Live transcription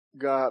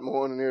God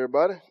morning,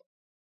 everybody.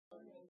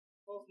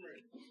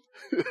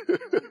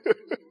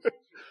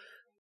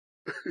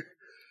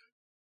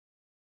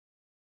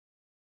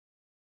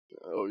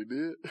 Oh, you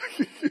did?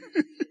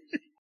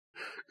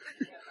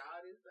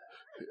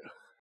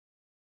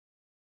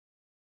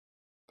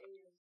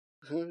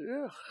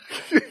 Yeah.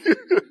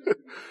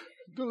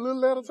 The little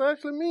letters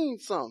actually mean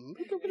something.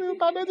 I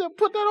thought they just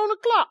put that on the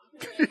clock.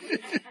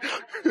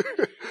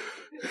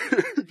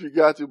 If you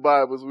got your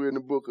Bibles, we're in the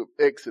book of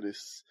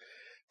Exodus,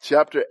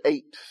 chapter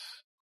 8,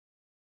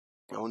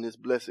 on this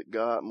blessed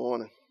God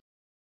morning.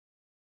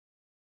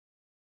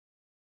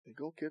 They're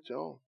going to catch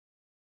on.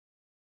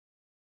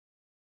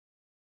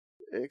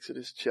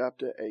 Exodus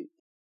chapter 8.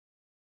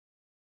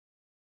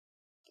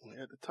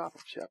 We're at the top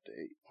of chapter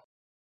 8.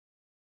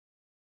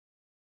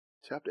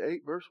 Chapter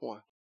 8, verse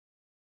 1.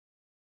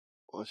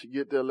 Once you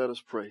get there, let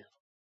us pray.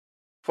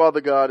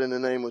 Father God, in the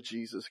name of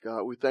Jesus,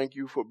 God, we thank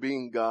you for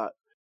being God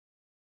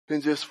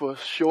and just for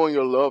showing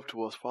your love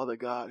to us, Father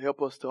God.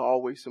 Help us to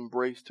always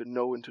embrace, to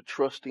know, and to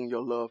trust in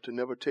your love, to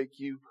never take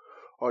you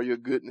or your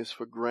goodness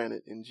for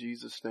granted. In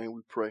Jesus' name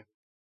we pray.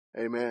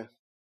 Amen.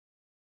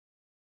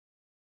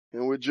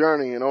 And we're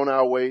journeying on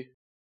our way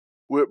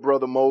with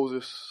Brother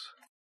Moses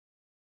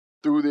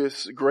through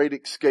this great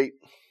escape,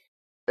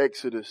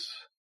 Exodus.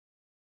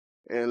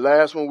 And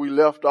last when we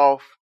left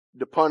off,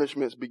 the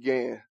punishments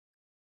began.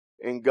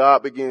 And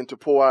God began to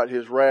pour out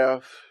his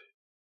wrath,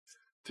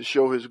 to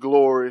show his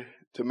glory,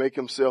 to make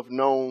himself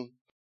known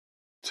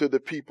to the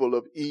people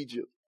of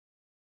Egypt.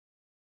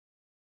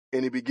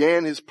 And he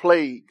began his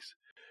plagues.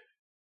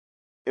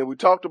 And we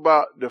talked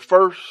about the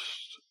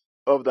first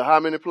of the how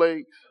many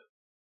plagues?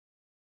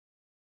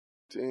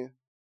 10.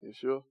 You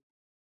sure?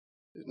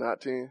 It's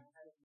not 10?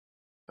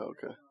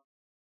 Okay.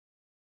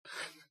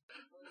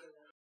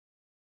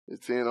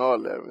 It's 10 or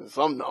 11.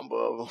 Some number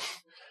of them.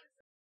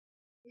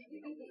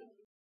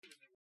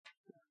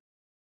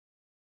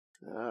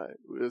 All right,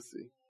 we'll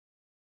see.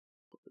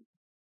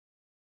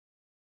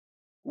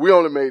 We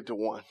only made it to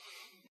one.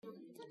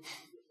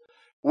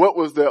 What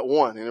was that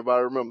one?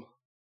 Anybody remember?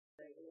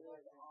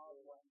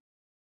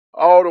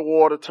 All the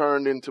water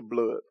turned into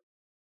blood.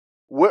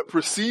 What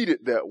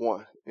preceded that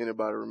one?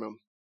 Anybody remember?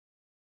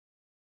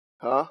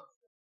 Huh?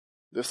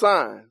 The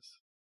signs.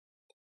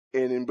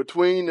 And in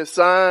between the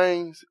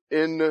signs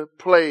and the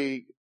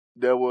plague,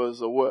 there was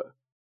a what?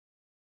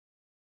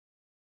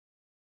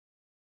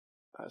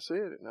 I said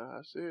it now.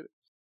 I said it.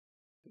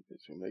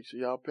 So make sure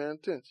y'all paying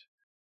attention.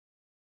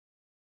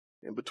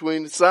 In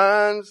between the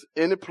signs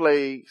and the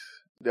plagues,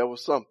 there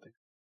was something.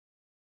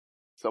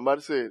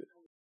 Somebody said it.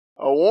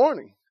 A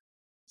warning.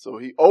 So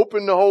he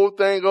opened the whole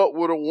thing up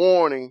with a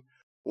warning,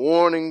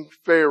 warning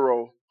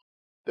Pharaoh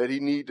that he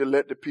need to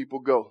let the people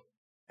go.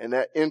 And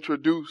that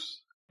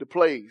introduced the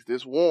plagues,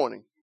 this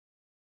warning.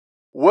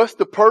 What's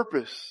the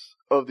purpose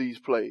of these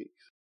plagues?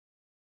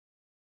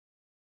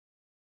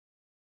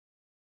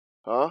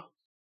 Huh?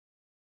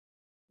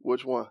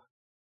 Which one?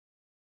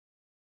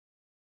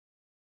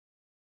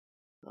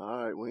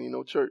 All right, we ain't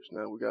no church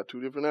now. We got two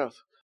different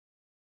answers.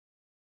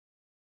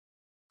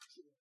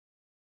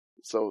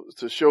 So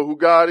to show who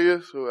God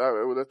is,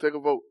 let's take a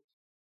vote.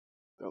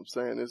 I'm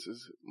saying this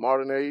is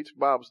modern age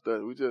Bible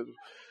study. We just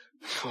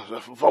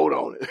vote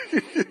on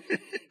it.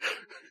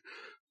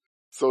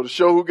 So to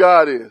show who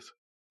God is,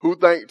 who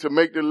think to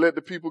let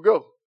the people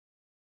go?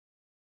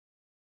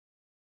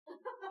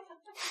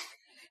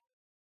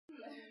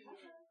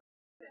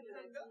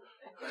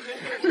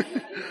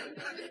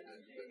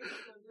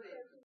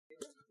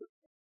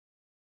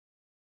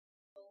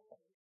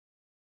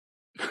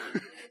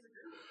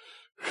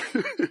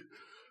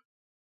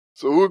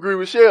 So who agree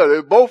with Shell?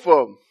 They're both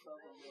of them.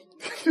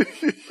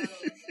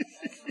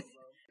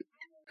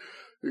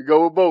 We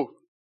go with both.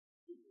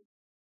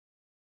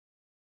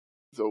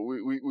 So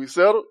we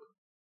settled.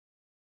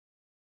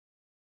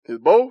 It's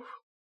both.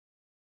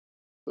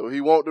 So he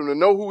want them to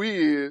know who he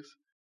is,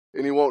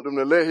 and he want them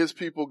to let his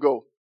people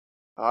go.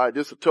 All right,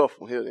 this is a tough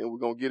one here, and we're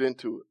going to get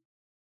into it.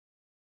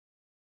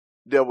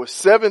 There were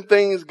 7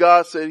 things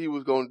God said he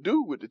was going to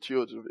do with the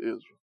children of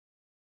Israel.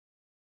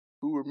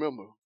 Who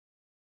remember?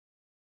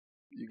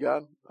 You got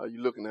them? Are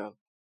you looking at them?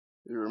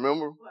 You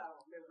remember?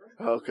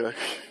 Okay.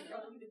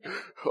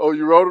 Oh,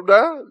 you wrote them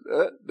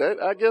down?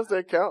 I guess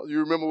that counts. You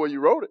remember where you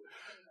wrote it?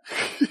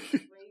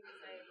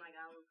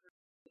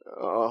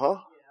 Uh-huh.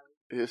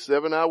 His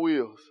 7 I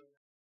wills.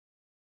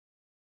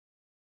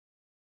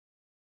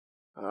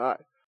 All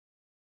right.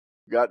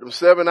 Got them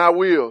 7 I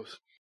wills.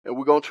 And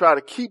we're going to try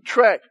to keep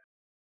track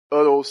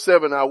of those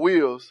 7 I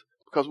wills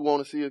because we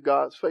want to see if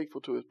God's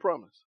faithful to his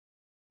promise.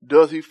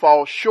 Does he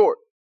fall short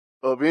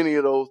of any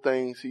of those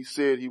things he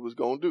said he was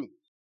going to do?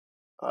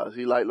 Is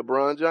he like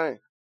LeBron James?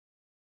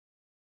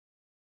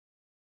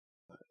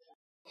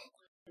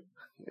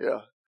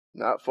 Yeah.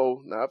 Not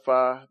 4, not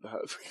 5.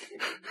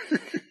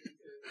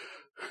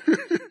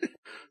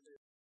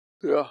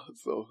 Yeah.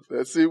 So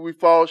let's see if we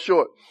fall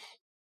short.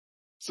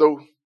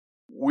 So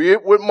we're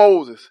with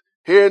Moses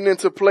heading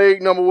into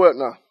plague number what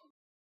now?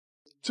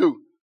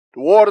 2. The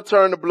water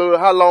turned to blood.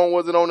 How long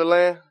was it on the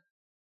land?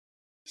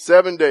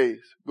 7 days.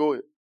 Go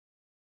ahead.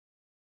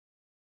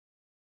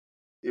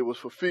 It was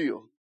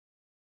fulfilled.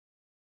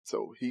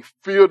 So he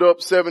filled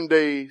up 7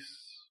 days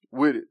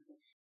with it.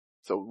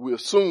 So we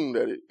assume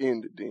that it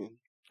ended then.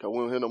 Because we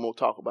don't hear no more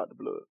talk about the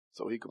blood.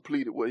 So he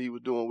completed what he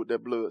was doing with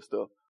that blood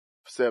stuff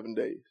for 7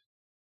 days.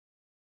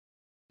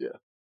 Yeah.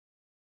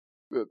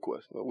 Good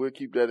question. Well, we'll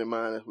keep that in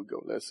mind as we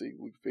go. Let's see if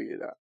we can figure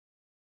it out.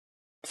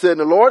 It said,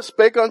 the Lord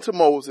spake unto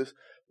Moses,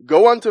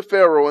 go unto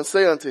Pharaoh and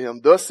say unto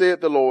him, thus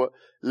saith the Lord,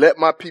 let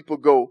my people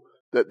go,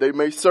 that they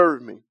may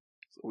serve me.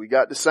 So we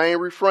got the same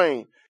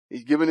refrain.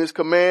 He's giving his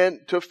command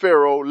to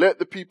Pharaoh, let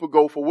the people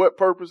go for what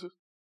purposes?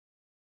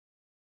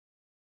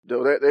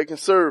 So that they can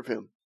serve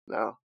him.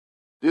 Now,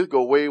 this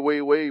go way,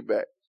 way, way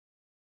back.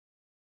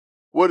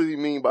 What does he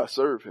mean by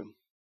serve him?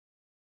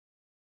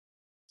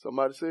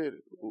 Somebody said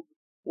it.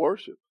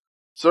 Worship.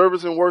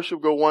 Service and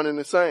worship go one and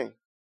the same.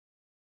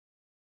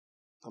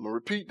 I'm going to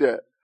repeat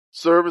that.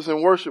 Service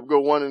and worship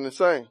go one and the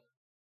same.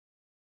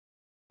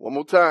 One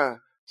more time.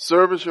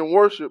 Service and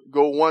worship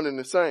go one and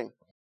the same.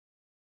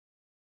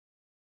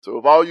 So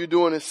if all you're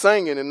doing is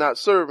singing and not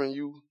serving,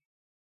 you...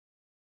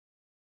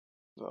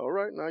 All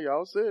right, now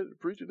y'all said it. The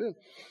preacher didn't.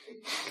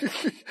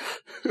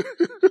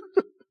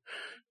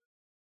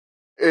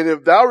 And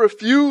if thou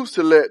refuse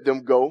to let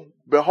them go,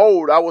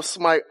 behold, I will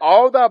smite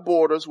all thy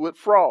borders with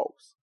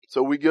frogs.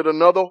 So we get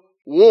another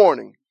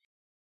warning.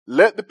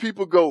 Let the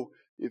people go.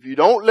 If you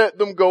don't let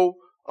them go,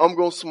 I'm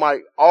going to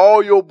smite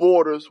all your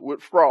borders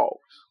with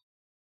frogs.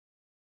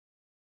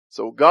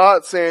 So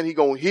God's saying he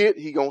going to hit,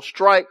 he going to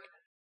strike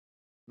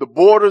the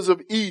borders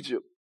of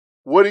Egypt.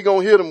 What he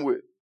going to hit them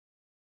with?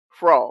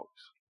 Frogs.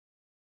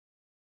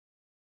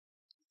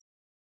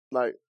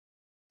 Like,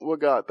 what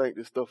God think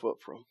this stuff up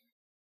from?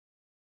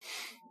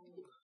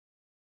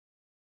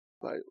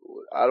 Like,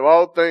 out of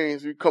all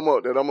things you come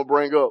up that I'm going to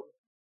bring up,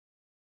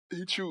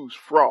 he choose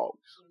frogs.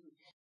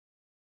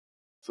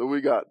 So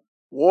we got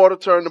water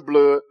turned to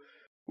blood.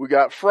 We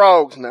got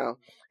frogs now.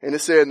 And it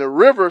said, the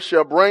river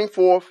shall bring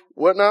forth,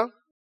 what now?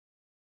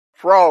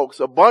 Frogs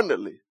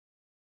abundantly.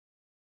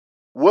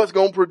 What's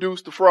going to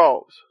produce the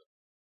frogs?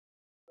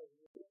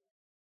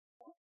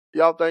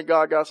 Y'all think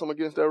God got something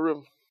against that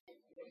river?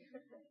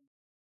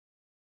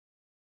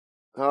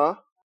 Huh?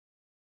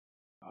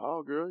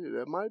 Oh, girl, yeah,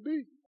 that might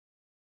be.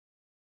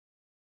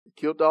 He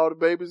killed all the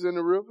babies in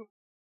the river.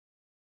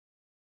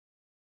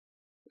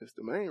 It's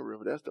the main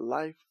river. That's the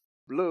life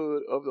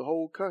blood of the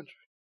whole country.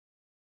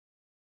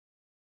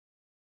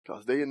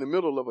 Because they in the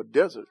middle of a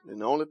desert.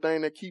 And the only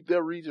thing that keep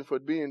that region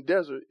from being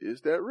desert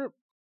is that river.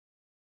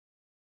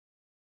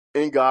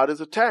 And God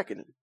is attacking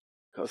it.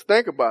 Because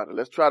think about it.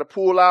 Let's try to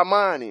pull our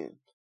mind in.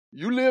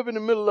 You live in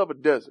the middle of a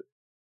desert.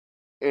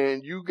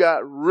 And you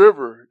got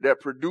river that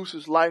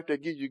produces life,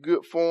 that gives you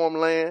good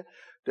farmland,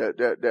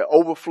 that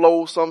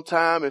overflows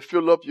sometime and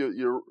fill up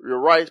your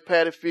rice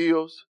paddy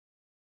fields.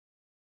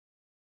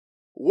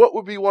 What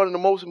would be one of the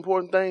most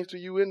important things to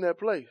you in that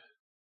place?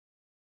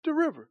 The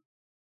river.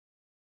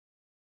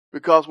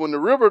 Because when the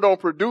river don't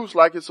produce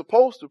like it's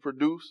supposed to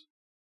produce,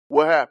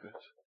 what happens?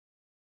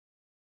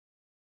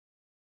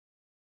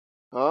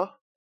 Huh?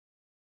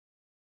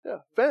 Yeah,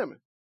 famine.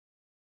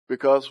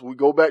 Because we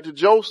go back to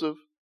Joseph,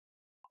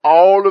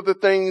 all of the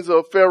things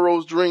of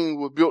Pharaoh's dream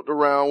were built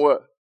around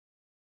what?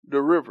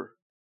 The river.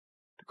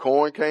 The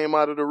corn came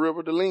out of the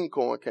river, the lean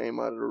corn came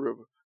out of the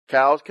river.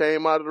 Cows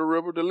came out of the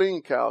river, the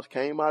lean cows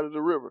came out of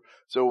the river.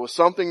 So it was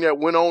something that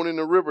went on in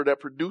the river that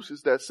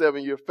produces that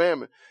 7-year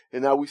famine.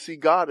 And now we see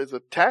God is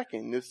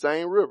attacking this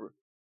same river.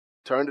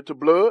 Turned it to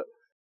blood.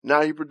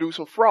 Now he produced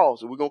some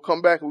frogs. And we're going to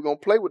come back and we're going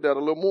to play with that a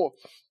little more.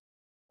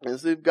 And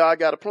see if God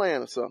got a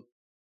plan or something.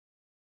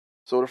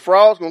 So the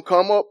frogs going to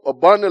come up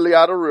abundantly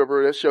out of the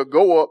river that shall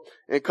go up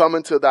and come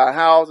into thy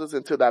houses,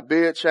 into thy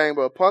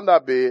bedchamber, upon thy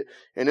bed,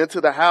 and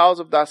into the house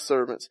of thy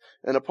servants,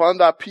 and upon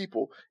thy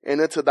people, and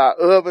into thy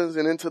ovens,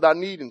 and into thy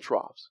kneading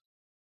troughs.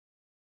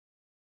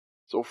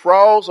 So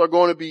frogs are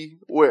going to be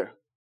where?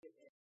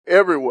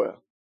 Everywhere.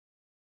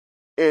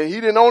 And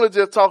he didn't only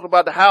just talk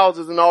about the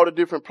houses and all the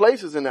different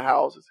places in the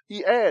houses.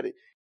 He added,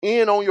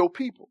 in on your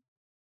people.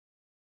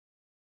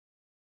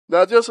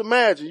 Now just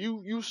imagine,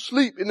 you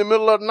sleep in the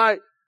middle of the night,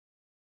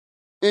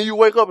 and you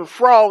wake up and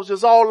frogs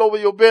just all over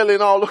your belly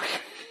and all over.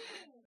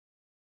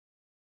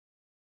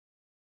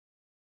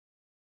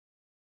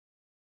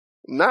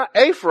 Not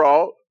a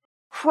frog,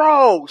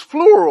 frogs,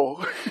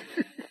 plural.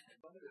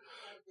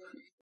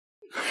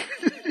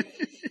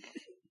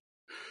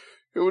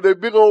 And with their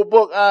big old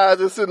buck eyes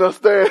just sitting there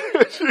staring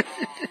at you.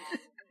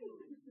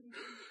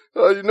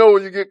 You know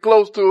when you get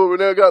close to them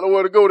and they got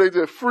nowhere to go, they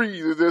just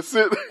freeze and just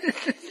sit.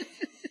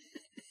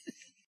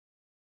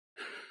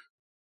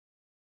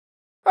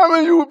 I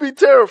mean, you would be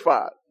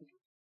terrified.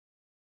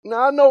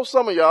 Now, I know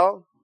some of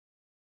y'all,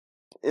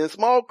 and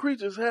small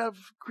creatures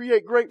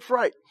create great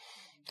fright.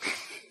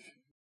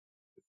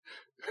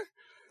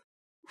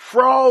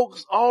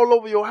 Frogs all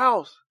over your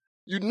house.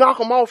 You knock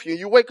them off you, and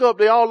you wake up,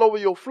 they all over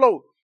your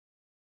floor.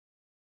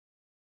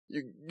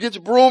 You get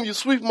your broom, you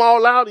sweep them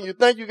all out, and you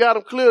think you got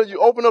them clear. You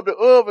open up the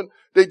oven,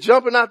 they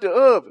jumping out the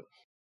oven.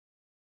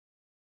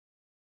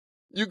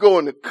 You go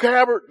in the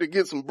cupboard to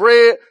get some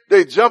bread.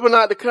 They jumping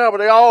out the cupboard.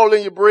 They all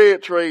in your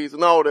bread trays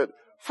and all that.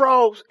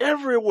 Frogs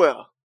everywhere.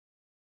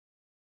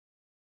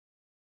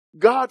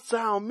 God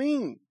sound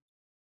mean.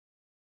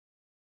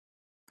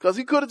 Because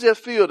he could have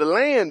just filled the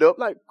land up.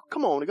 Like,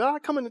 come on,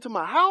 God, coming into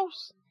my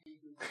house?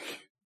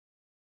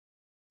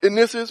 And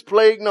this is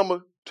plague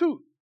number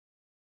 2.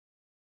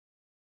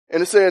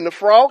 And it said, and the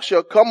frog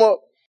shall come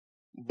up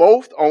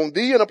both on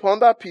thee and upon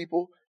thy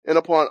people and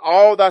upon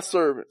all thy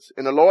servants.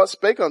 And the Lord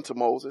spake unto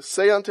Moses,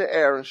 say unto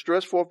Aaron,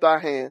 stretch forth thy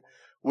hand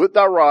with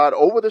thy rod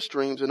over the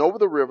streams and over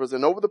the rivers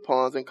and over the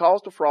ponds, and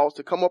cause the frogs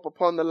to come up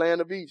upon the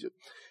land of Egypt.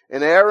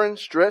 And Aaron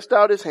stretched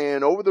out his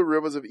hand over the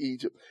rivers of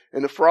Egypt,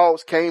 and the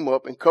frogs came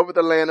up and covered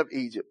the land of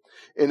Egypt.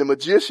 And the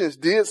magicians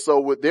did so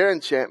with their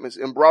enchantments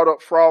and brought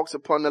up frogs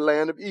upon the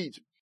land of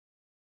Egypt.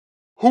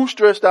 Who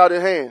stretched out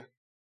his hand?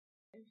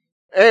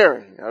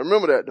 Aaron. I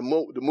remember that.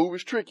 The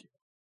movie's tricky.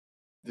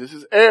 This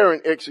is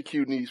Aaron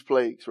executing these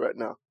plagues right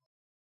now.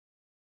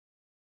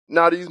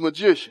 Now these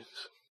magicians,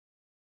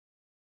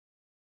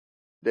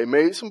 they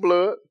made some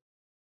blood,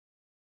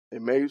 they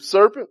made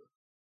serpent,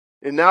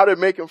 and now they're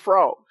making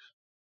frogs.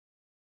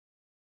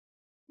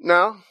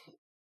 Now,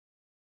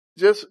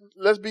 just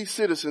let's be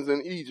citizens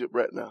in Egypt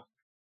right now.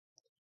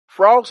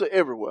 Frogs are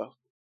everywhere.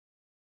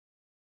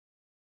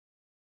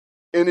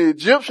 And the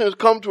Egyptians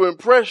come to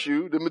impress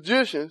you, the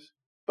magicians,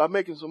 by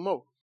making some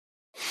more.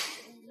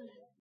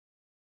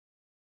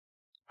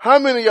 How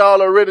many of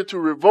y'all are ready to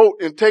revolt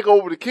and take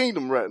over the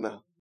kingdom right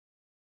now?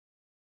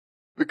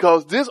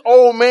 Because this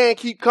old man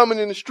keep coming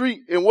in the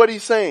street, and what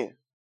he's saying,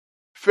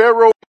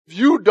 Pharaoh, if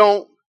you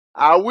don't,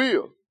 I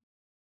will.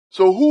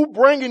 So who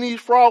bringing these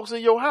frogs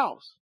in your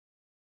house?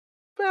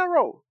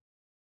 Pharaoh.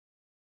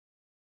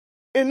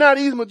 And now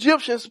these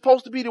Egyptians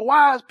supposed to be the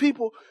wise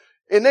people,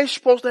 and they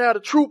supposed to have the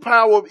true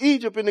power of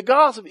Egypt and the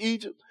gods of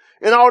Egypt,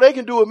 and all they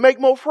can do is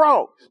make more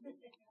frogs.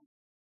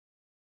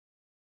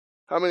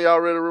 How many of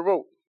y'all ready to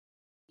revolt?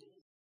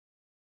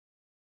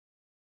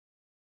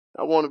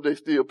 I wonder if they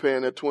still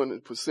paying that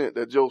 20%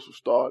 that Joseph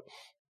started.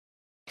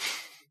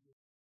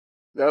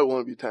 That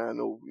won't be time.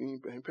 No, you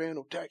ain't paying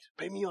no taxes.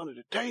 Pay me under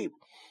the table.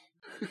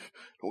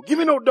 Don't give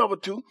me no double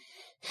two.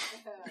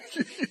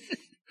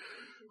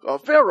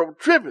 Pharaoh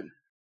tripping.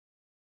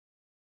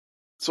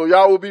 So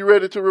y'all will be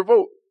ready to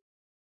revolt.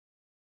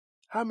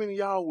 How many of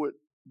y'all would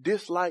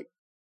dislike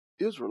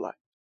Israelites?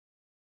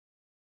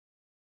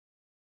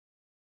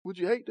 Would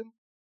you hate them?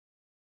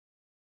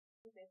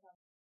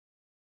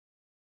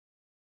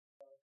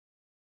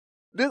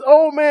 This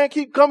old man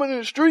keep coming in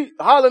the street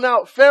hollering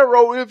out,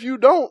 Pharaoh, if you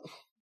don't.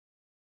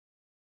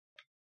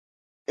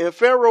 And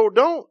Pharaoh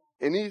don't.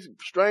 And these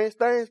strange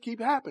things keep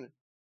happening.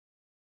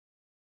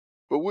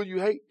 But will you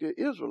hate the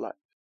Israelites?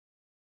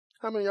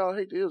 How many of y'all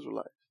hate the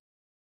Israelites?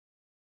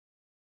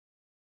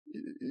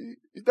 You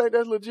think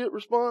that's a legit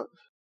response?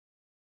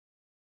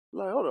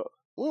 Like, hold up.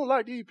 We don't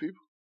like these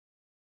people.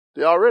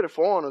 They're already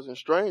foreigners and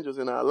strangers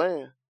in our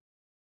land.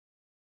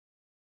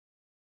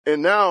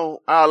 And now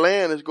our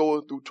land is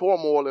going through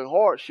turmoil and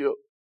hardship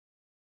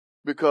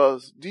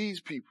because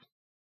these people.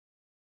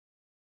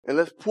 And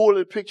let's pull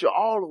the picture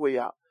all the way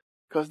out.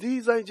 Because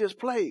these ain't just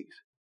plagues.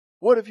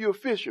 What if you're a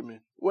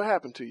fisherman? What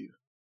happened to you?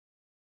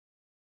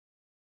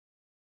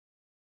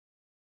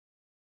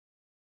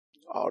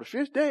 All the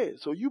fish dead,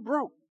 so you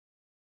broke.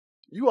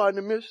 You are in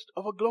the midst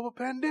of a global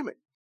pandemic.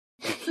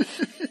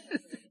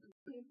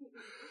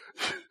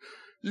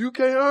 You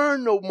can't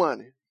earn no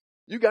money.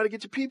 You got to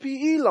get your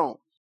PPE loan.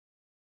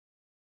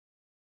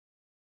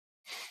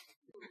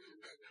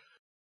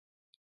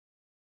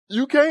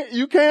 You can't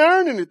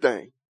earn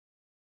anything.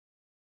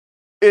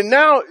 And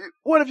now,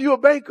 what if you're a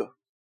baker?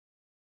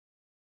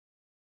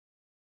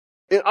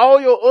 And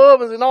all your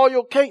ovens and all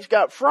your cakes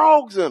got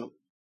frogs in them.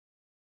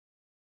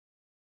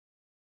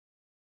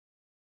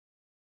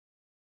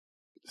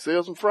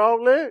 Sell some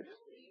frog legs?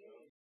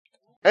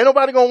 Ain't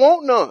nobody gonna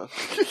want none.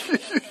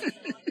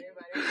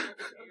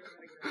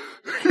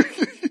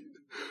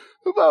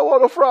 Nobody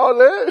want a frog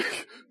leg.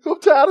 I'm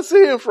tired of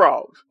seeing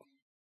frogs.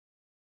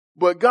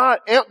 But God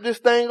amped this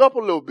thing up a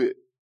little bit.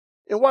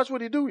 And watch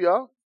what he do,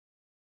 y'all.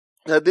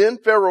 Now then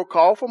Pharaoh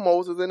called for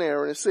Moses and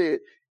Aaron and said,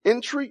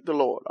 entreat the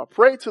Lord, or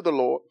pray to the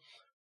Lord,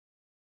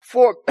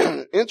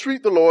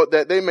 entreat the Lord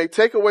that they may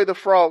take away the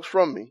frogs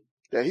from me,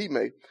 that he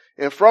may,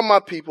 and from my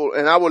people,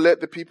 and I will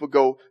let the people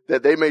go,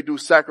 that they may do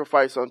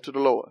sacrifice unto the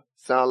Lord.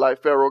 Sound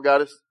like Pharaoh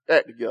got his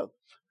act together.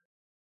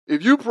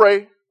 If you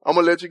pray, I'm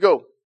going to let you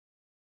go.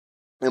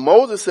 And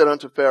Moses said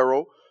unto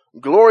Pharaoh,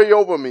 glory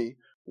over me.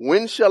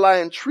 When shall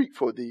I entreat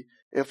for thee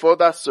and for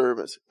thy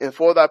servants and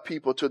for thy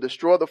people to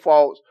destroy the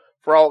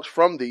frogs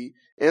from thee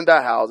in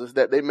thy houses,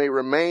 that they may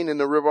remain in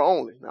the river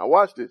only? Now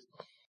watch this.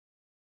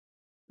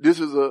 This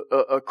is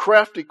a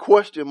crafty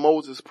question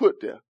Moses put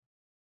there.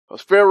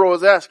 Because Pharaoh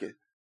is asking,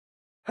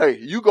 hey,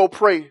 you go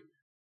pray,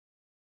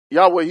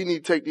 Yahweh, he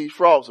need to take these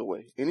frogs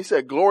away. And he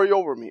said, glory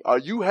over me, or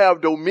you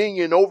have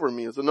dominion over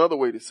me, is another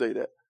way to say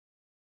that.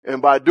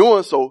 And by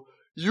doing so,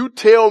 you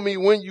tell me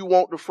when you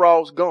want the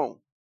frogs gone.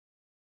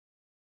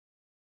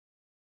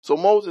 So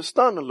Moses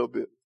stunned a little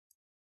bit.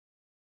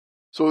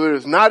 So there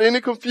is not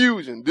any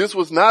confusion. This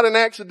was not an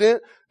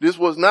accident. This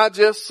was not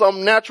just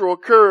some natural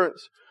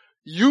occurrence.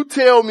 You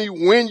tell me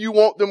when you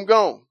want them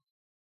gone.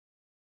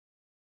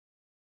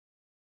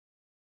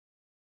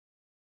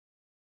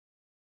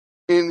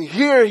 And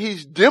here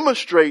he's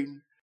demonstrating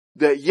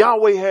that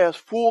Yahweh has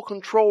full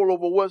control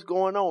over what's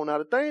going on. Now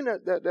the thing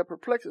that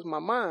perplexes my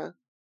mind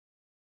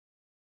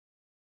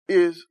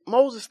is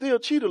Moses still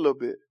cheated a little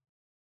bit.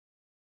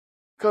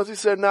 Because he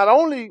said, not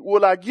only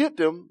will I get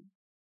them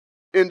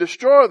and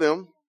destroy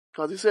them,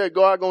 because he said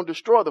God gonna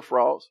destroy the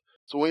frogs.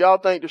 So when y'all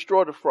think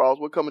destroy the frogs,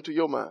 what coming to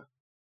your mind?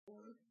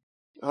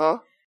 Huh?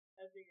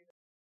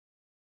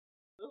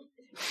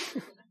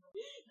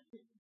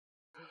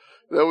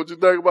 That what you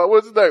think about?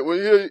 What you think? When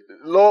you hear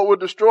Lord will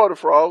destroy the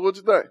frogs, what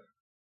you think?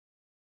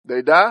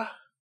 They die?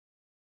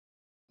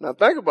 Now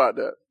think about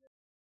that.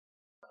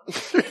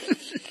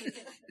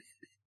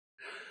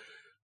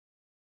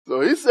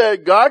 So he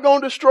said, God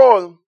gonna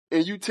destroy them,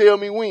 and you tell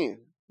me when.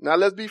 Now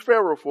let's be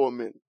Pharaoh for a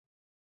minute.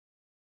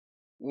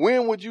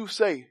 When would you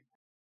say?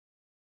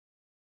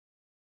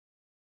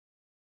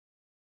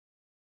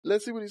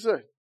 Let's see what he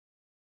said.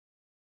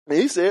 And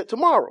he said,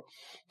 tomorrow.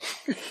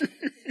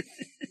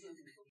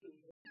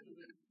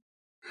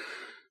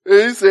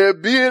 And he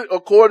said, be it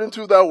according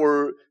to thy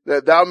word,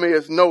 that thou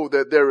mayest know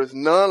that there is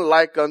none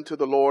like unto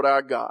the Lord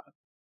our God.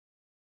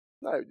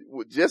 Now,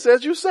 just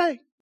as you say,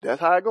 that's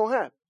how it's going to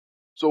happen.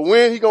 So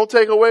when he going to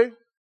take away?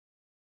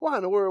 Why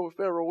in the world would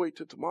Pharaoh wait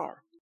till tomorrow?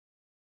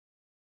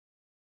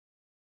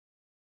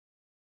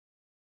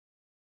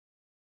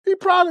 He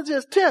probably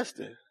just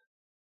tested.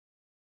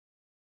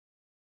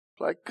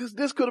 Like, cause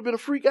this could have been a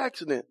freak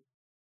accident.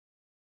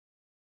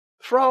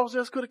 Frogs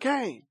just could have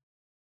came.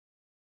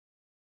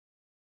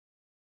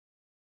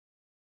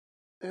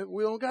 And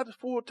we don't got the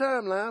full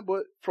timeline,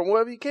 but from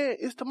wherever he can,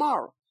 it's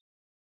tomorrow.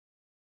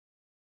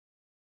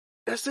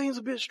 That seems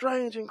a bit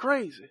strange and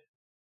crazy.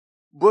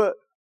 But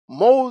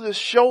Moses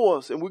show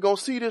us, and we're going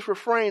to see this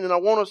refrain, and I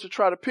want us to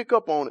try to pick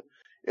up on it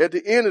at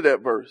the end of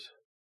that verse.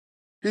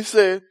 He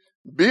said,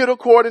 be it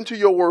according to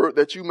your word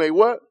that you may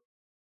what?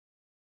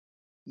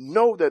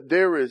 Know that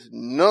there is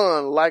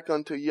none like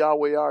unto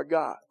Yahweh our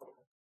God.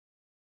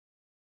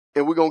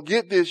 And we're going to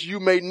get this you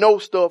may know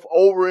stuff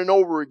over and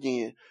over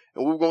again.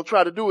 And what we're going to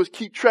try to do is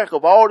keep track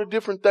of all the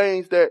different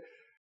things that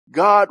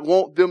God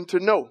wants them to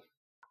know.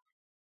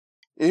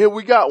 And here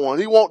we got one.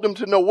 He wants them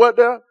to know what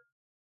there?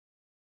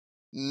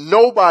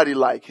 Nobody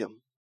like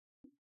him.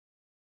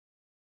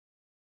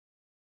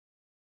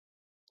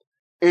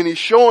 And he's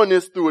showing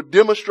this through a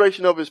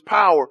demonstration of his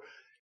power.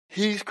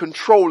 He's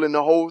controlling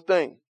the whole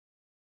thing.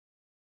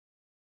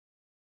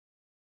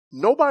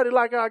 Nobody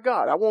like our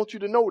God. I want you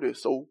to know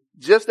this. So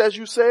just as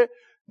you said,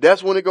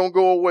 that's when it's going to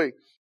go away.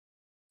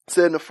 It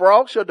said, and the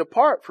frog shall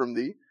depart from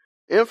thee,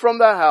 and from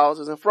thy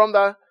houses, and from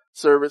thy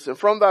servants, and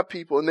from thy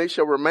people, and they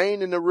shall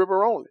remain in the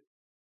river only.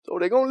 So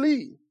they're going to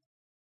leave.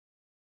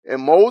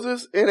 And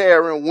Moses and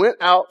Aaron went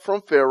out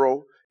from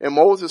Pharaoh, and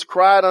Moses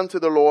cried unto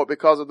the Lord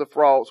because of the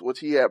frogs which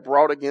he had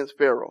brought against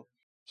Pharaoh.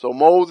 So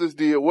Moses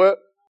did what?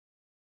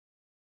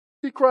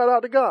 He cried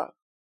out to God.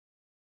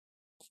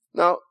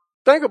 Now,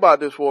 think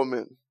about this for a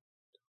minute.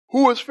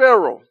 Who is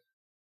Pharaoh?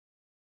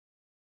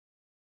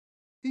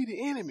 He's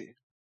the enemy.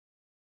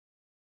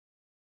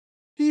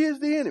 He is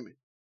the enemy.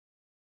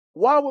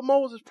 Why would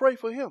Moses pray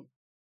for him?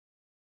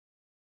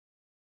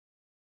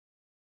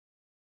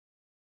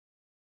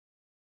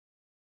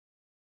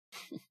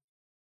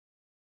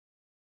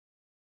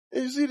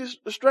 And you see this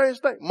the strange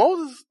thing.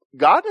 Moses,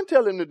 God didn't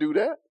tell him to do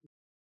that.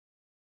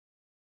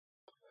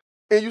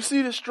 And you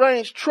see the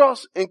strange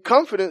trust and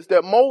confidence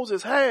that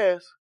Moses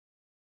has,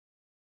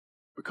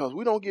 because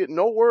we don't get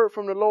no word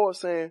from the Lord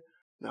saying,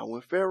 now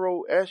when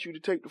Pharaoh asks you to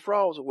take the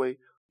frogs away,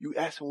 you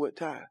ask him what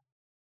time.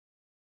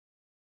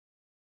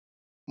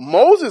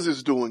 Moses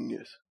is doing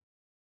this.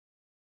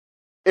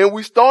 And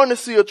we're starting to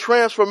see a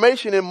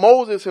transformation in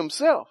Moses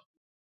himself.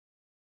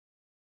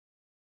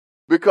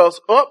 Because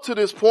up to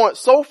this point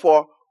so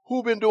far,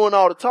 who been doing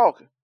all the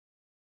talking?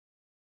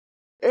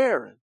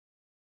 Aaron.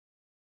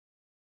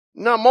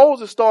 Now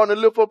Moses starting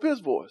to lift up his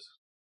voice.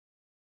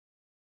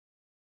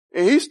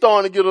 And he's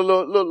starting to get a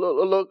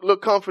little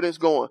confidence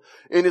going.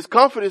 And his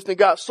confidence then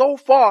got so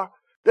far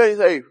that he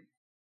say, hey,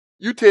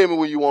 you tell me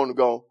where you want to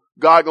go.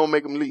 God gonna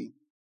make him leave.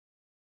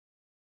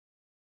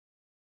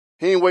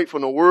 He ain't wait for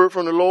no word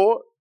from the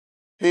Lord.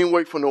 He ain't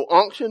wait for no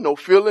unction, no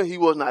feeling. He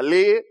was not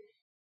led.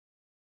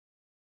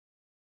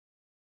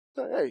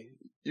 Hey,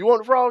 you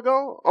want the frog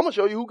gone? I'm going to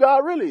show you who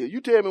God really is. You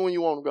tell me when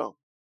you want him gone.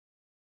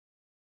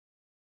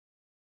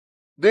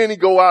 Then he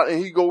go out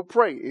and he go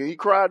pray and he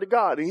cried to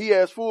God and he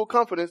has full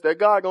confidence that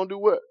God going to do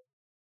what?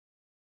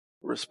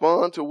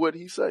 Respond to what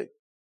he say.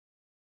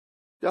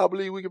 Y'all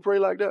believe we can pray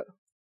like that?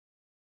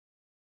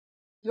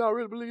 Y'all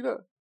really believe that?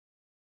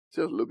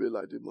 Just a little bit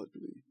like this must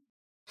believe.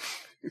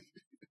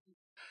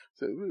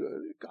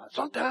 God,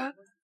 sometime.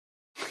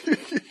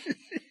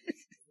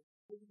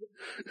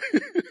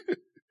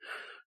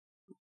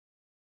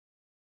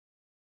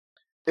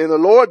 And the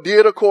Lord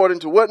did according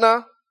to what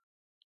now?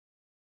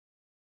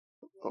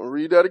 I'll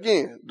read that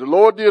again. The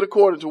Lord did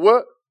according to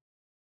what?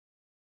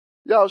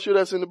 Y'all sure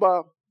that's in the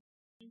Bible?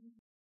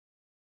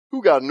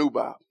 Who got a new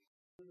Bible?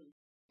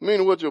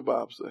 Meaning what your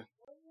Bible say?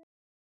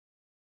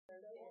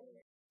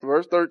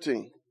 Verse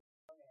 13.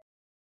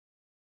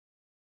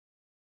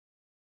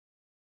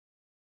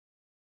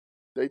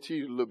 They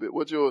cheated a little bit.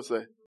 What yours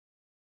say?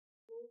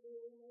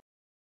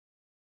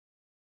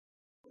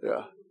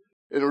 Yeah.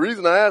 And the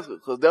reason I ask it,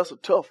 because that's a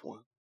tough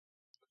one.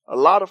 A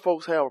lot of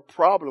folks have a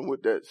problem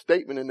with that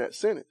statement in that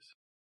sentence.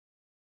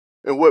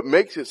 And what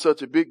makes it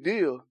such a big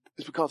deal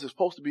is because it's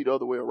supposed to be the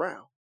other way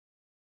around.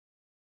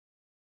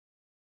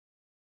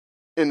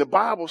 And the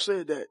Bible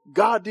said that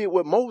God did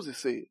what Moses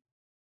said.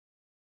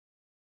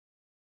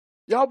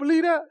 Y'all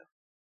believe that?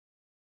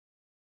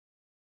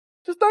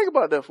 Just think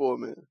about that for a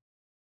minute.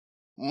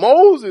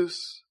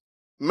 Moses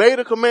made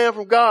a command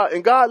from God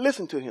and God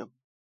listened to him.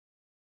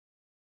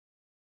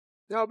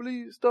 Y'all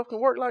believe stuff can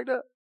work like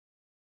that?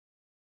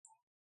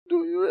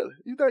 Do you really?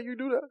 You think you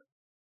do that?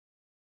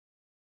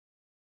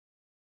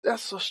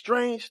 That's a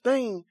strange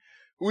thing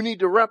we need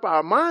to wrap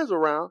our minds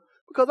around,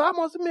 because I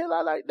must admit,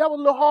 like that was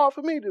a little hard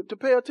for me to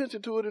pay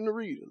attention to it in the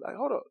reader. Like,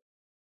 hold up.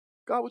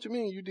 God, what you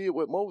mean you did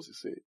what Moses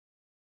said?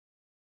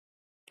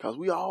 Because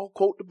we all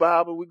quote the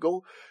Bible. We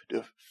go,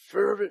 the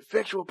fervent,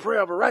 effectual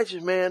prayer of a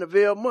righteous man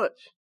avail much.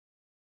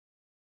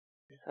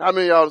 How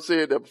many of y'all have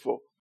said that before?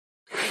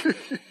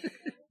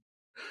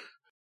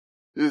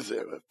 This is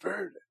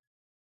fervent.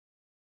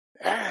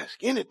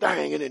 Ask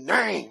anything in His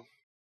name,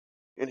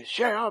 and it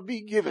shall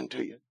be given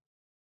to you.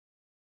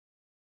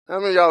 How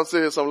many of y'all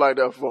said something like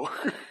that before?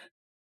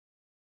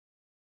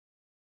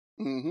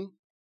 Mm-hmm.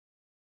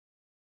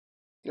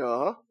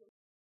 Uh-huh.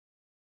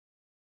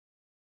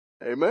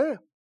 Amen.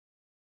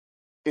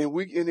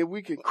 And if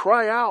we can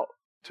cry out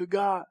to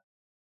God,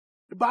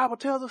 the Bible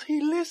tells us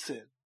He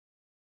listened.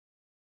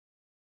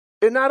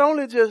 And not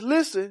only just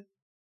listen,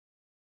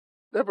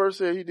 that verse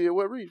said He did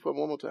what? Read for me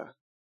one more time.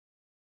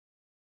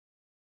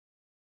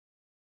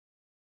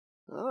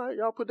 All right,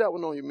 y'all put that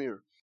one on your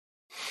mirror.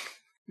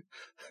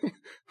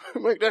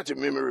 Make that your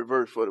memory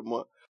verse for the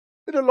month.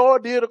 And the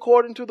Lord did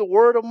according to the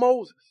word of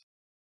Moses.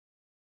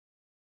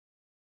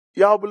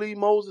 Y'all believe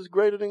Moses is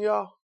greater than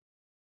y'all?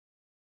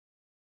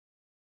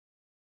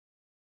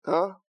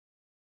 Huh?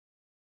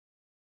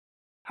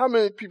 How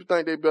many people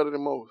think they're better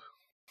than Moses?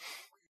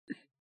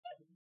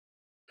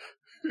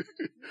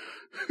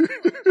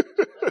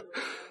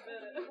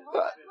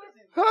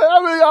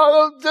 How many of y'all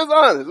are just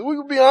honest? We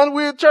can be honest.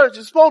 We're a church.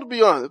 You're supposed to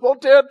be honest. You're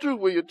supposed to tell the truth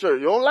with your church.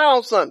 You don't lie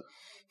on Sunday.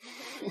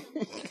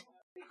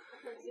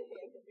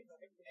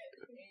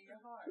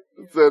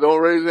 So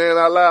don't raise your hand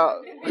out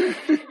loud.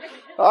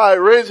 All right,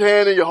 raise your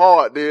hand in your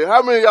heart then.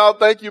 How many of y'all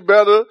think you're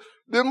better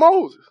than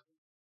Moses?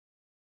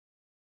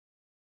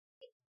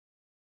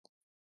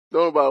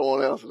 Don't nobody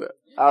want to answer that.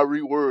 I'll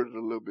reword it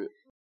a little bit.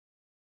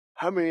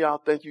 How many of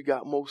y'all think you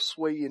got more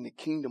sway in the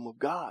kingdom of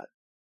God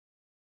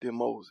than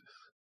Moses?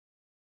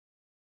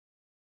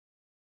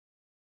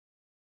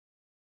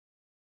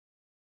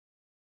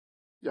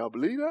 Y'all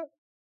believe that?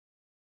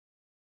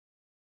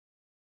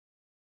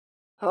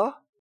 Huh?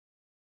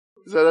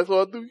 So that's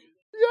what I do?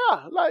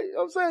 Yeah, like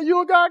I'm saying, you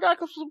and God got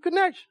some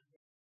connection.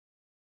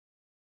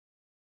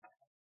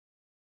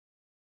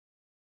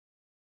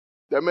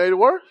 That made it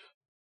worse?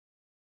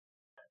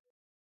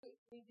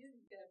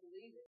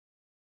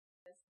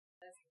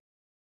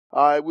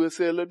 All right, we'll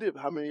say a little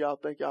different. How many of y'all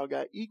think y'all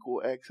got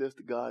equal access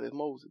to God as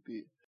Moses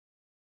did?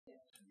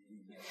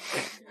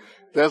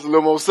 That's a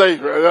little more safe,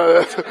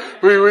 right?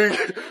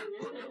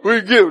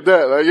 We give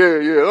that. Like, yeah.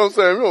 You know what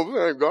I'm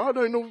saying? God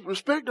ain't no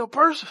respect of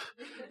person.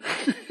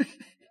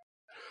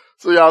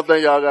 So y'all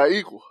think y'all got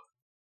equal.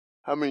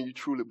 How many of you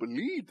truly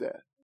believe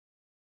that?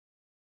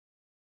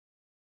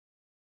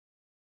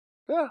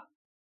 Yeah.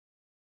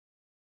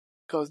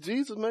 Cause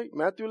Jesus made,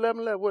 Matthew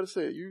 11:11, what it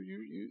say?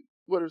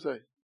 What did it say?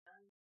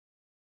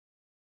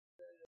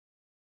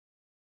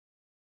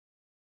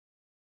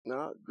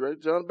 No,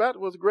 great John the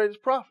Baptist was the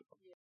greatest prophet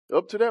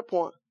up to that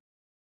point.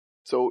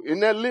 So in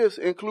that list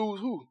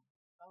includes who?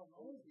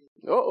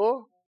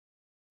 Uh-oh.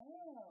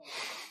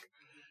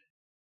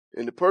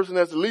 And the person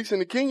that's the least in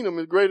the kingdom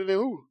is greater than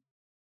who?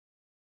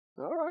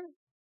 All right.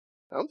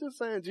 I'm just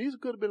saying Jesus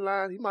could have been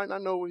lying. He might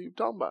not know what he was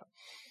talking about.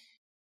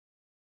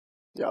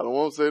 Y'all don't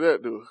want to say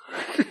that, do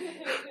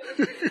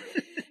you?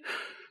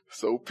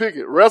 So pick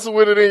it. Wrestle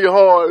with it in your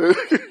heart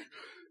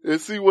and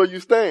see where you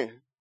stand.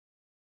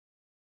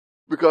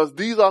 Because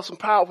these are some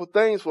powerful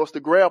things for us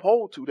to grab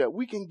hold to, that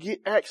we can get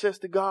access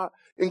to God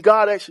and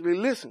God actually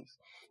listens.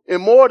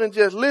 And more than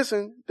just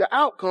listen, the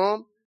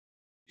outcome,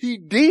 He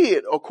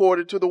did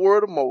according to the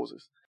word of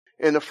Moses.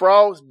 And the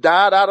frogs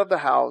died out of the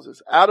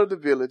houses, out of the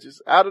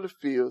villages, out of the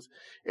fields,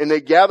 and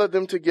they gathered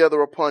them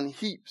together upon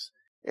heaps,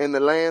 and the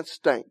land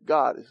stank.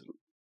 God is.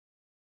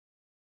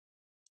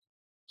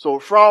 So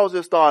frogs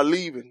just start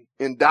leaving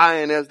and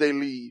dying as they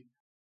leave,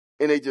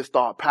 and they just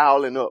start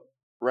piling up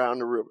around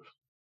the rivers.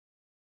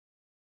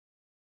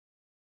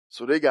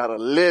 So they got a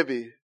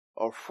levee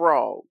of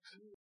frogs,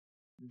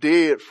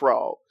 dead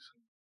frogs.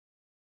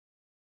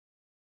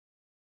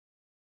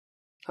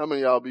 How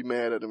many of y'all be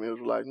mad at them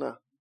Israelites now?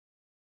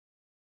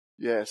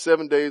 Yeah,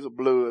 7 days of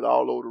blood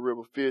all over the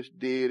river, fish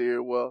dead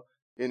everywhere,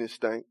 and it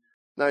stank.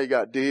 Now you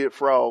got dead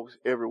frogs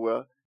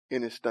everywhere,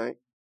 and it stank.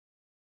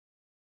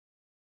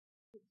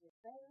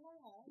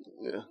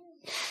 Yeah.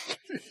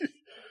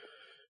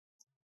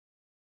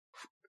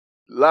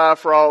 Live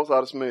frogs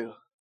ought to smell.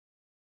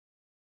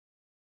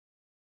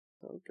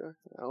 Okay,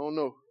 I don't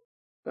know.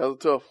 That was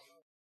tough.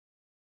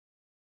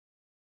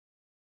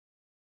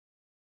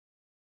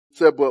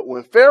 Said, but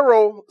when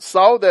Pharaoh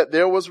saw that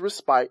there was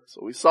respite,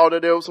 so he saw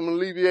that there was some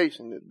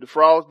alleviation, the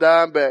frogs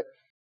dying back,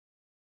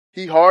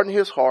 he hardened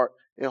his heart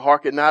and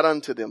hearkened not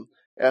unto them,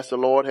 as the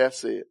Lord hath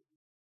said.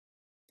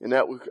 And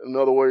that was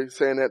another way of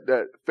saying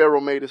that Pharaoh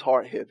made his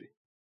heart heavy.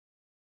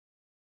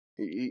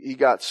 He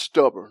got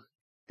stubborn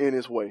in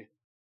his way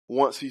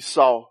once he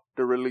saw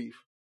the relief.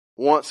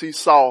 Once he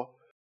saw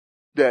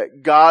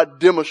that God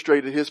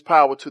demonstrated his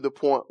power to the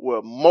point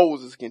where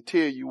Moses can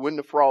tell you when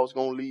the frogs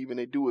going to leave and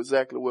they do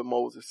exactly what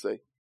Moses say.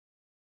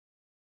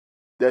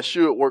 That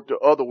should work the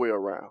other way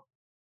around.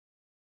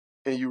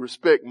 And you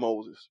respect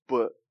Moses,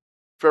 but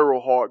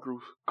Pharaoh's heart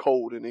grew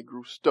cold and it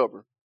grew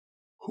stubborn.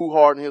 Who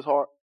hardened his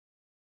heart?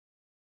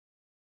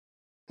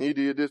 He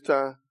did this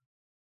time.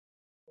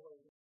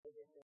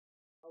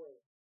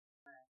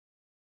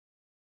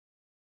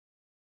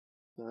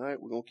 All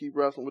right, we're going to keep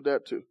wrestling with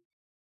that too.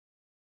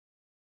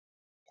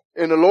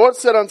 And the Lord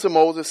said unto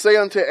Moses, say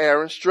unto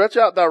Aaron, stretch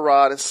out thy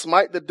rod and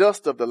smite the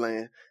dust of the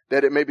land,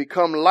 that it may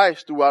become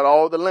lice throughout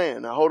all the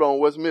land. Now hold on,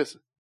 what's missing?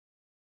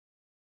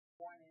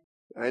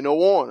 Ain't no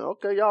warning.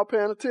 Okay, y'all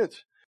paying attention.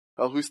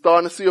 Because we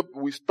starting to see,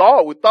 we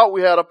thought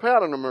we had a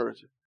pattern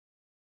emerging.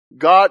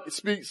 God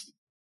speaks,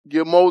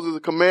 give Moses a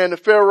command to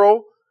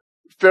Pharaoh.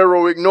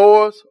 Pharaoh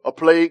ignores, a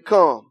plague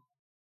comes.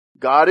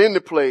 God in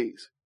the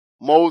plagues.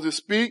 Moses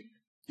speak,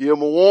 give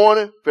him a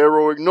warning.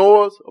 Pharaoh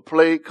ignores, a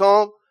plague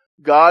comes.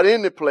 God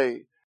in the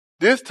plague.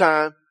 This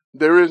time,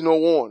 there is no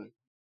warning.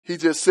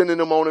 He's just sending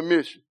them on a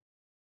mission.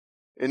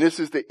 And this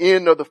is the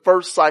end of the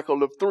first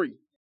cycle of 3.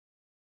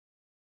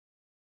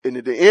 And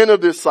at the end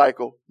of this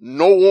cycle,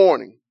 no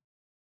warning.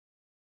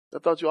 I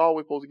thought you were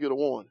always supposed to get a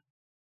warning.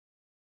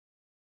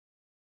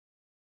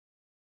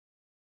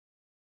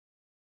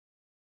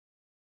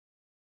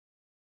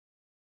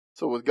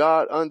 So was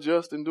God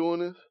unjust in doing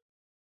this?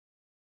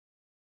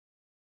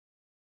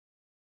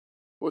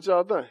 What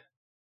y'all think?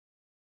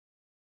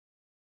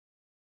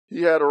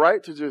 He had a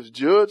right to just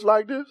judge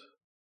like this?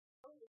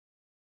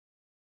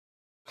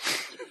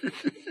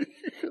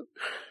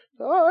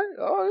 All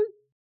right.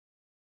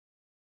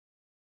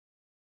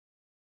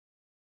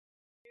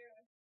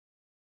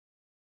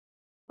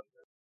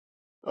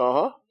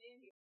 Uh-huh.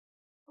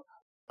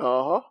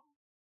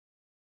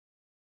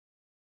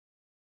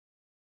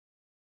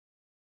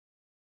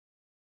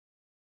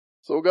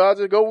 So God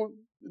just go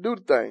do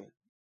the thing.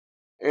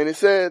 And it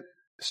said,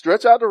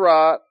 stretch out the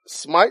rod,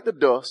 smite the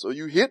dust, so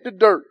you hit the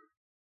dirt,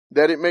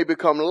 that it may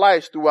become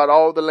lice throughout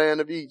all the land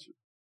of Egypt.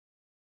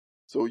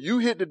 So you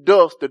hit the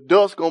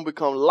dust gonna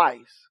become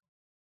lice,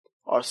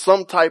 or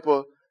some type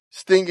of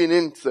stinging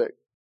insect.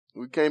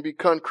 We can't be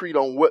concrete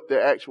on what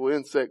the actual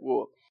insect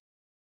was.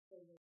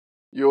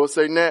 You will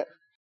say gnat?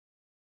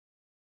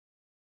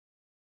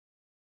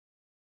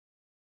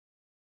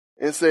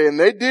 And say, and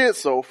they did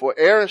so, for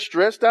Aaron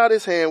stretched out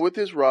his hand with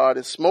his rod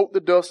and smote the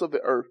dust of the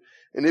earth,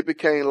 and it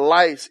became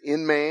lice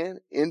in man,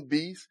 in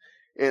beast,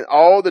 and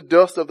all the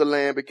dust of the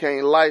land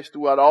became lice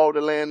throughout all the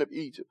land of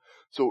Egypt.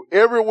 So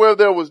everywhere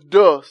there was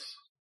dust,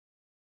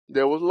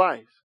 there was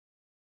lice.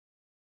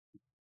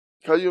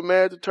 Can you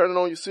imagine turning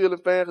on your ceiling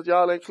fan because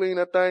y'all ain't cleaned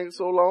that thing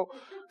so long?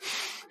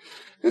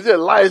 It's just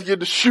lice get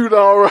to shoot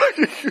all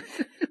right.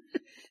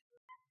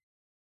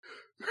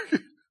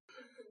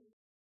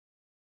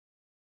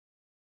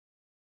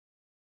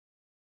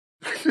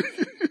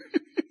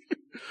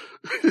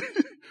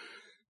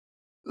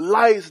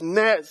 Lice,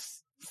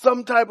 gnats,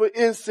 some type of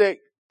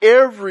insect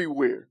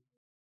everywhere.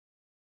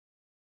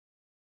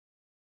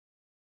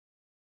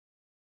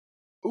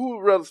 Who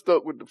would rather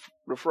stuck with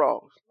the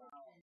frogs?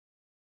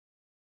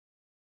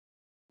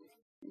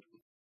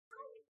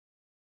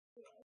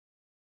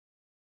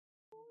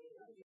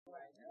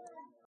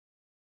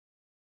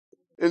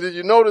 And did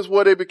you notice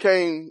where they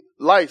became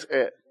lice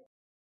at?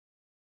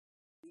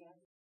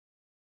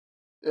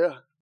 Yeah.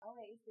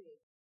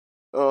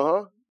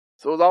 Uh-huh.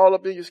 So it's all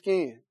up in your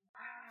skin.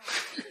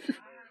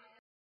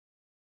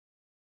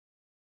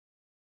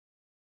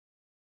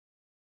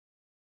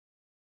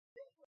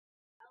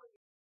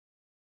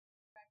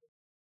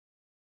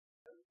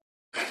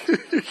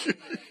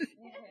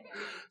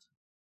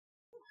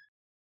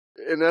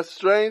 And that's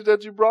strange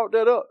that you brought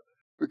that up,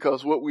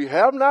 because what we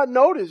have not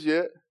noticed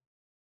yet,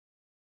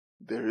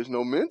 there is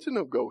no mention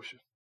of Goshen.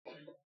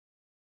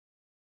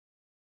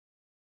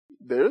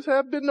 There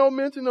have been no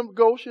mention of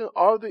Goshen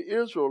or the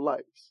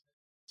Israelites.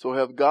 So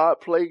have God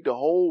plagued the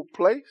whole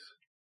place,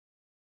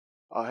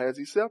 or has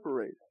he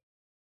separated?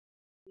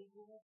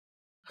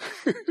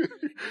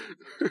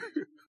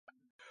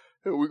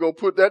 And we're going to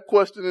put that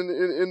question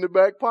in the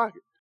back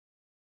pocket.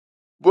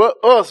 But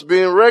us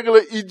being regular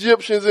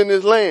Egyptians in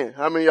this land.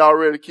 How many of y'all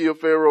ready to kill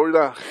Pharaoh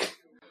now?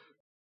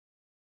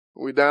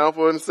 We down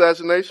for an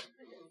assassination?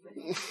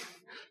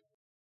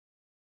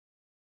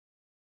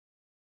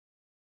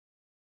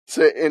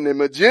 So, and the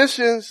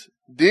magicians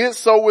did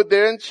so with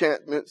their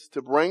enchantments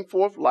to bring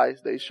forth lice.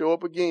 They show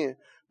up again,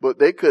 but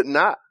they could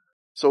not.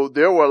 So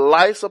there were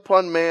lice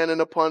upon man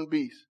and upon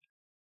beast.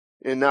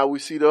 And now we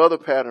see the other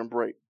pattern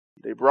break.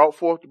 They brought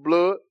forth the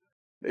blood.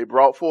 They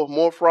brought forth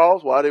more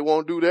frogs. Why they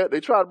won't do that?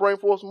 They try to bring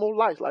forth some more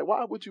lice. Like,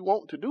 why would you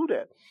want to do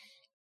that?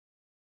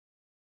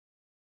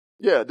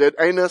 Yeah, there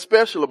ain't nothing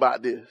special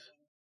about this.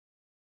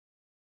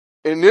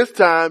 And this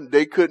time,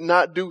 they could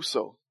not do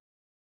so.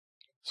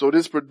 So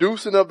this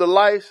producing of the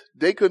lice,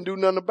 they couldn't do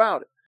nothing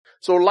about it.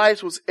 So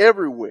lice was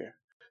everywhere.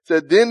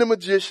 Said, then the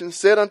magician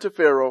said unto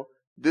Pharaoh,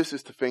 this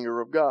is the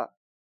finger of God.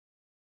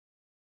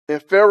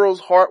 And Pharaoh's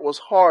heart was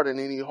hardened,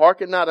 and he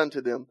hearkened not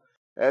unto them,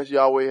 as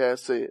Yahweh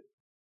has said.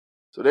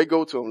 So they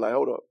go to him like,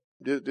 hold up,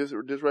 this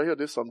right here,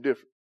 this something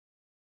different.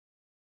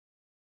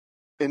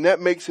 And that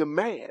makes him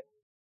mad.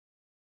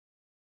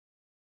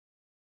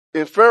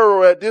 And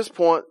Pharaoh at this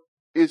point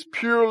is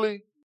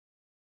purely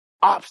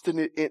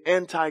obstinate and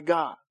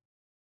anti-God.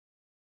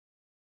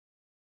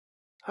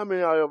 How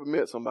many of y'all ever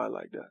met somebody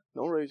like that?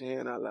 Don't raise your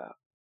hand out loud.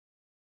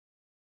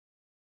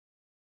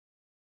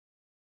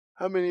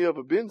 How many of you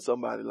ever been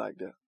somebody like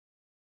that?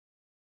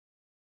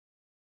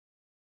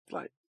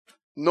 Like,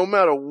 no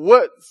matter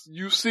what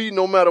you see,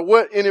 no matter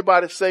what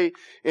anybody say,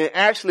 and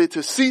actually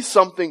to see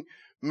something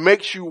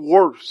makes you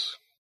worse.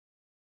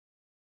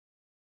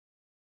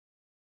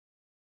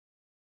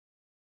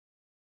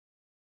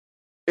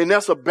 And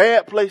that's a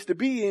bad place to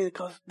be in,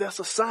 because that's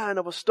a sign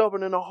of a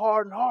stubborn and a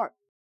hardened heart.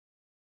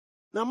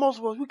 Now most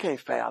of us, we can't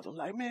fathom.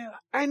 Like, man,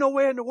 ain't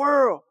nowhere in the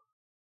world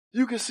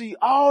you can see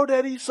all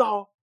that he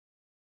saw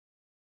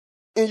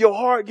and your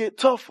heart get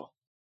tougher.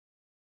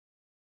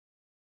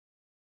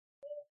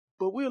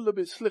 But we're a little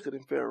bit slicker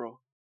than Pharaoh.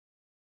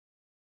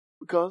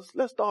 Because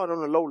let's start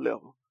on a low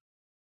level.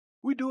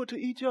 We do it to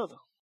each other.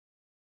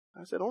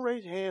 I said, don't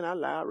raise your hand out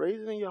loud. Raise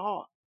it in your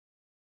heart.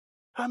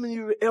 How many of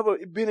you have ever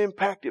been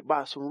impacted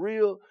by some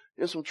real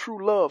and some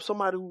true love?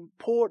 Somebody who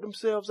poured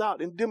themselves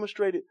out and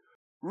demonstrated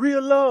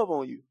real love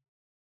on you.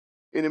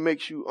 And it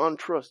makes you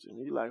untrusting.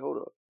 And you're like, hold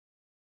up.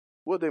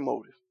 What's their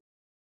motive?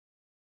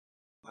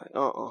 Like,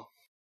 Oh,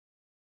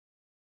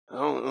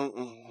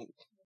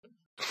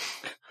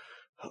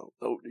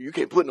 you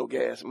can't put no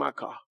gas in my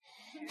car.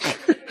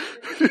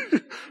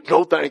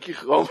 No, thank you.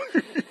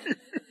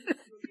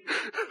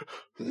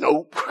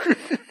 Nope.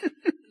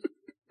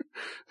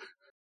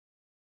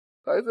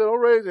 I said, don't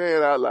raise your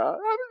hand out loud.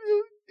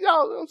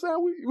 Y'all know what I'm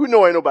saying? We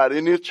know ain't nobody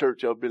in this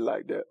church that'll be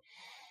like that.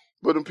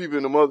 But them people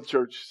in them other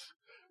churches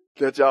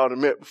that y'all have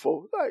met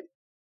before, like,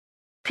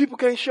 people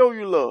can't show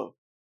you love.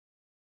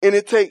 And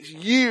it takes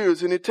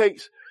years and it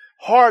takes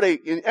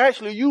heartache. And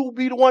actually, you will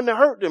be the one that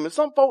hurt them. And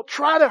some folk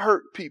try to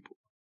hurt people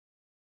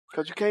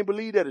because you can't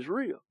believe that it's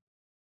real.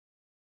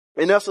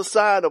 And that's a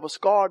sign of a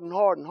scarred and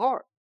hardened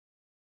heart.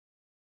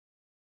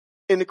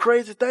 And the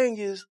crazy thing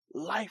is,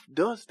 life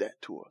does that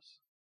to us.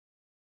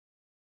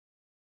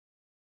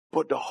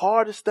 But the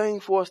hardest thing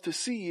for us to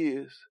see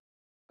is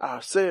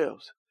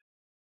ourselves.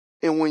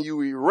 And when you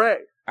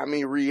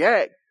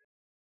react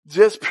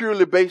just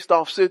purely based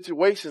off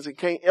situations and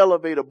can't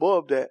elevate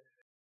above that,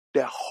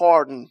 that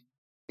harden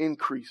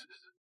increases.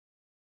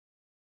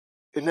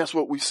 And that's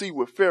what we see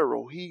with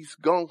Pharaoh. He's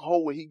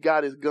gung-ho and he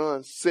got his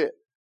gun set.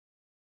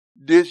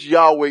 This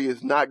Yahweh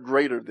is not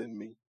greater than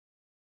me.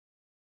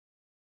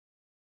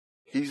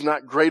 He's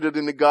not greater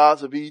than the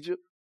gods of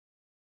Egypt.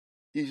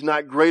 He's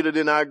not greater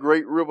than our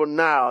great river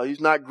Nile.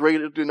 He's not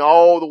greater than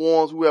all the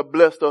ones who have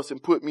blessed us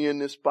and put me in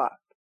this spot.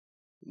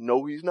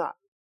 No, he's not.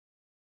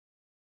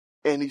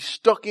 And he's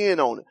stuck in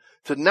on it.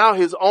 So now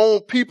his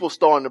own people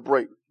starting to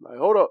break. Like,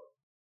 hold up.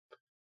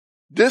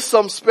 This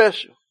something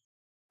special.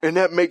 And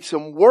that makes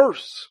him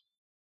worse.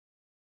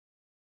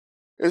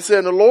 It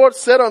said, the Lord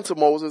said unto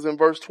Moses in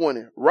verse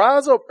 20,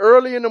 rise up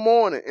early in the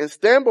morning and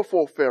stand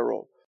before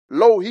Pharaoh.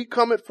 Lo, he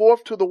cometh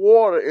forth to the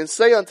water, and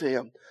say unto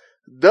him,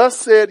 thus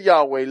said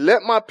Yahweh,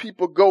 let my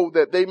people go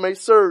that they may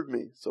serve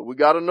me. So we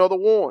got another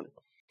warning.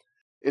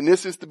 And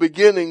this is the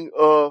beginning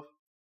of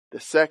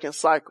the second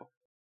cycle.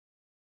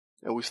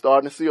 And we're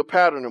starting to see a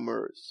pattern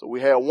emerge. So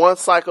we had one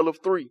cycle of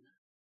 3.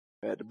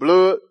 We had the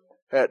blood,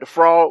 had the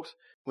frogs,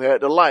 we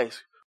had the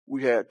lice.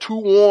 We had 2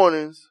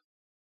 warnings,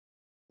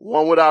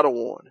 one without a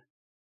warning.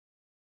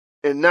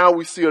 And now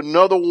we see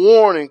another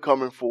warning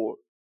coming forward.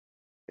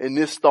 And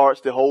this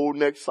starts the whole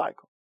next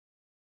cycle.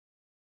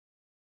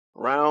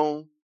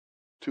 Round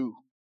 2,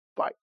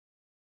 fight.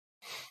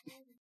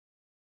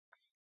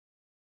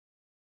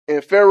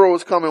 And Pharaoh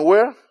is coming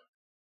where?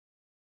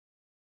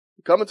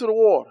 Coming to the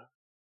water.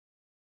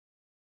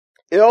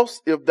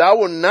 Else, if thou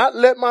wilt not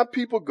let my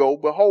people go,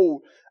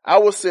 behold, I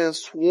will send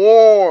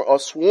a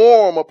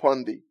swarm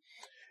upon thee,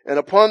 and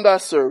upon thy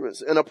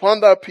servants, and upon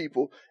thy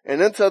people,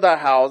 and into thy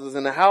houses,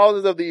 and the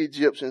houses of the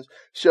Egyptians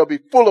shall be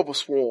full of a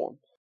swarm,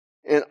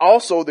 and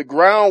also the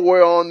ground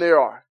whereon they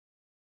are.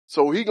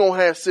 So he gonna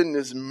have sitting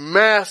this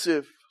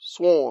massive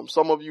swarm.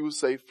 Some of you would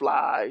say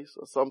flies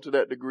or something to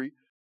that degree.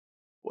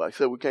 Well, like I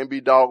said, we can't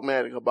be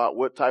dogmatic about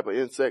what type of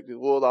insect it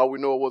was. All we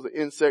know it was an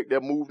insect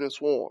that moved in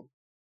swarm.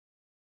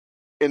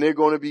 And they're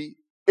going to be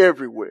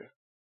everywhere.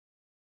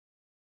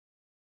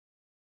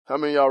 How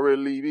many of y'all ready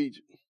to leave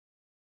Egypt?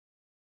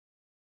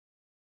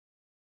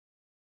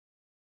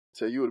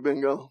 Say you would have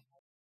been gone.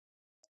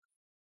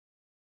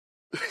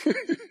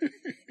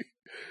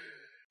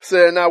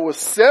 Said, and I will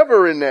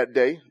sever in that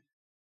day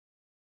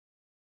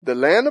the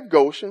land of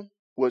Goshen,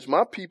 which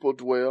my people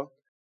dwell,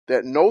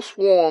 that no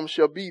swarm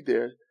shall be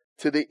there,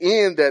 to the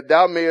end that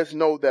thou mayest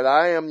know that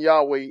I am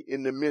Yahweh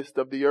in the midst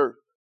of the earth.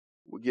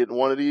 We're getting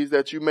one of these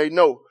that you may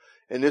know.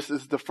 And this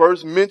is the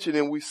first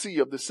mentioning we see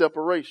of the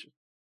separation.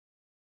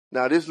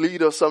 Now this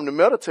leads us something to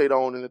meditate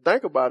on and to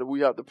think about it.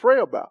 We have to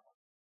pray about.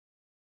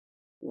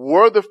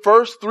 Were the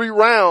first 3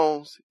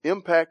 rounds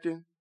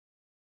impacting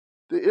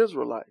the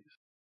Israelites?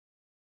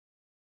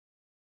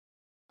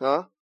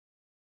 Huh?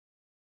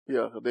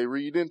 Yeah, they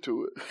read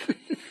into it.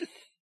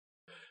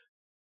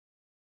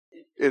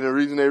 And the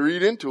reason they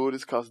read into it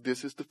is because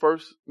this is the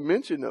first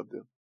mention of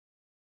them.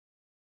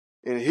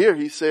 And here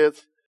he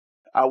says,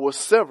 I will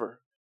sever.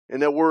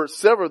 And that word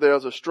sever there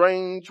is a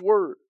strange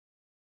word.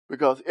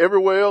 Because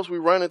everywhere else we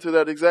run into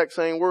that exact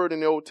same word in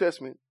the Old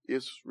Testament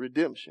is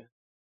redemption.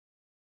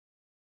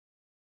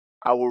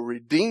 I will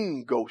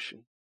redeem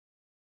Goshen.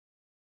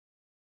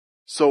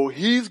 So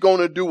he's going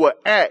to do an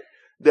act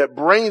that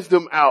brings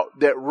them out,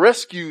 that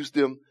rescues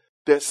them,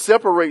 that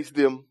separates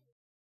them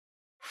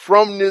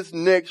from this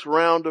next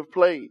round of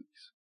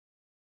plagues.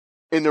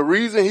 And the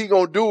reason he's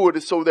going to do it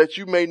is so that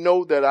you may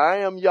know that I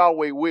am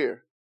Yahweh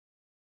where?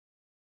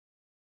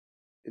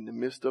 In the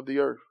midst of the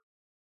earth.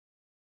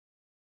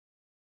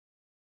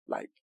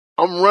 Like,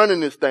 I'm running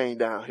this thing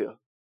down here.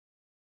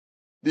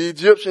 The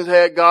Egyptians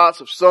had gods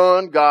of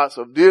sun, gods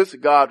of this,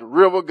 God of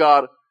river,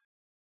 God of,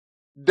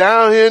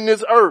 down here in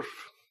this earth.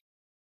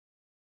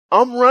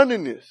 I'm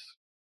running this.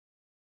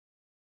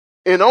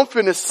 And I'm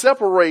finna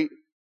separate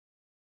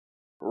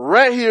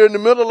right here in the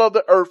middle of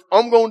the earth.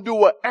 I'm going to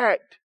do an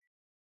act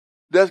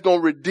that's going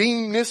to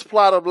redeem this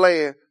plot of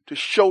land to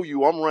show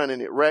you I'm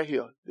running it right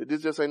here.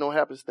 This just ain't no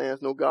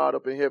happenstance, no God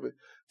up in heaven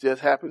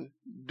just happened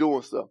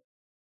doing stuff.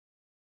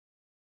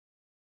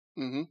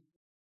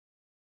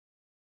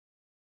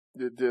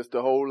 Just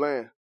the whole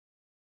land.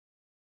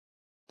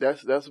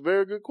 That's a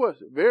very good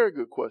question. Very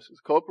good question.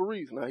 It's a couple of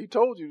reasons. Now he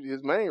told you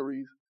his main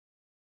reason.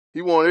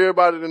 He wanted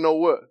everybody to know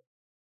what?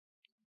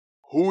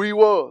 Who he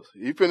was.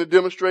 He finna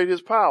demonstrate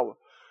his power.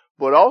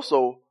 But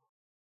also,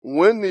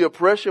 when the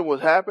oppression was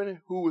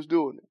happening, who was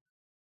doing it?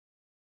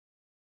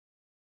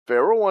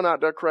 Pharaoh wasn't out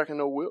there cracking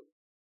no whip.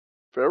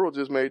 Pharaoh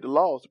just made the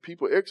laws. The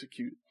people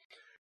executed.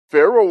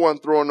 Pharaoh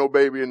wasn't throwing no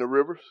baby in the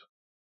rivers.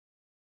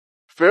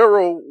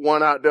 Pharaoh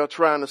wasn't out there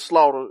trying to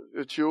slaughter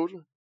the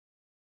children.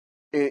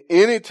 And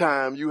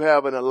anytime you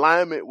have an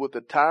alignment with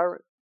a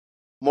tyrant,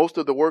 most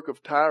of the work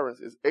of tyrants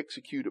is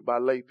executed by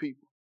lay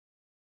people.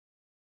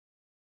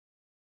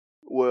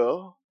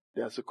 Well,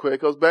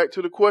 it goes back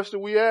to the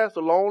question we asked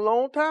a long,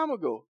 long time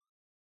ago.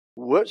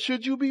 What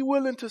should you be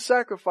willing to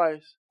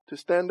sacrifice to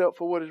stand up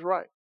for what is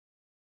right?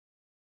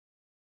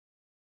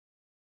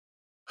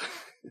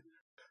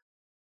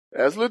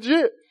 That's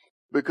legit.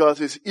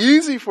 Because it's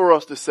easy for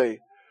us to say,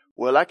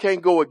 well, I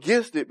can't go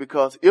against it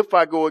because if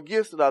I go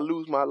against it, I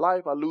lose my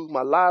life, I lose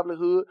my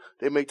livelihood,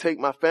 they may take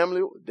my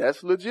family.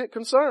 That's legit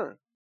concern.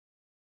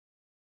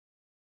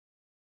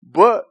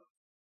 But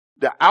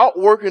the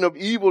outworking of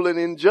evil and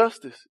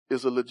injustice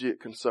is a legit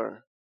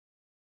concern.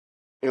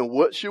 And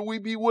what should we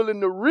be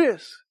willing to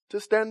risk to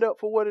stand up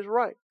for what is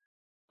right?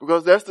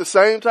 Because that's the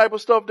same type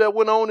of stuff that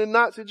went on in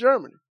Nazi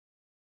Germany.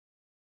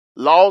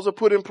 Laws are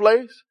put in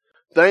place,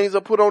 things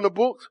are put on the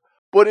books,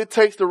 but it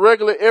takes the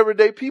regular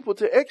everyday people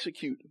to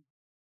execute them.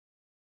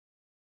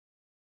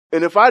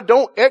 And if I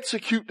don't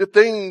execute the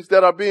things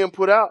that are being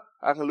put out,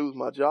 I can lose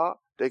my job.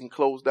 They can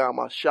close down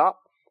my shop.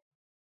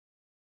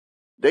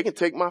 They can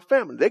take my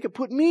family. They can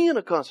put me in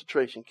a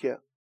concentration camp.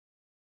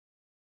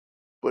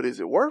 But is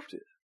it worth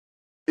it?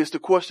 It's the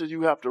question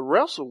you have to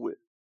wrestle with.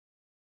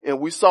 And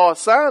we saw a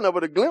sign of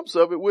it, a glimpse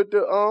of it with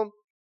the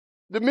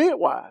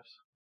midwives.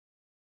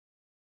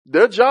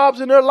 Their jobs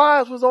and their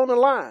lives was on the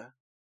line,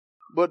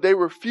 but they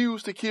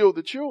refused to kill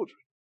the children.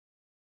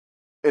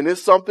 And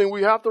it's something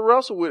we have to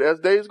wrestle with as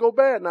days go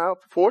bad. Now,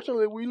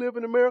 fortunately, we live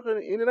in America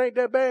and it ain't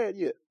that bad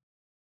yet.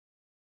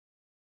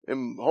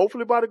 And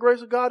hopefully by the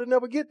grace of God, it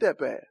never get that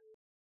bad.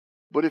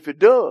 But if it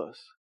does,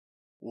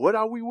 what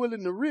are we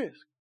willing to risk?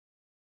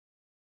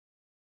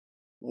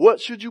 What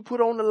should you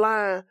put on the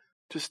line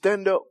to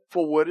stand up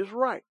for what is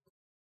right?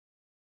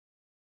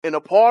 And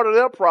a part of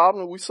that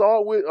problem we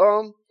saw with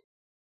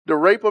the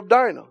rape of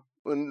Dinah,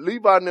 when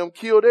Levi and them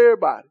killed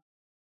everybody.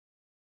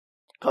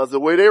 Because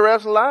the way they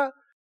rationalized,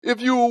 if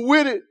you were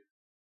with it,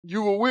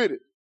 you were with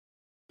it.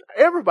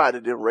 Everybody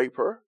didn't rape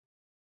her.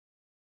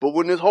 But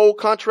when this whole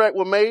contract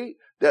was made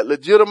that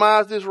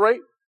legitimized this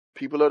rape,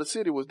 people of the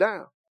city was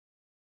down.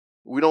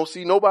 We don't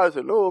see nobody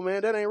say, "No,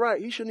 man, that ain't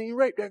right. He shouldn't even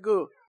rape that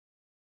girl."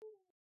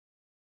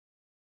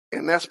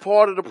 And that's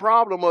part of the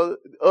problem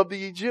of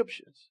the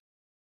Egyptians,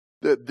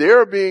 that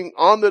they're being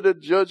under the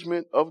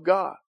judgment of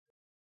God.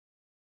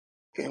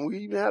 And we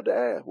even have to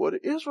ask, were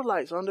the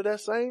Israelites under that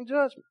same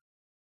judgment?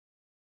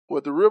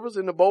 Were the rivers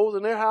and the bowls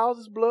in their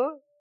houses blood?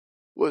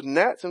 Was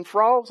gnats and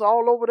frogs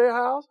all over their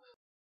house?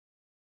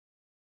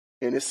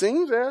 And it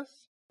seems as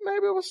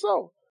maybe it was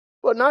so.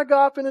 But now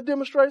God finna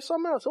demonstrate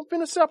something else. I'm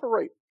finna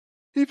separate.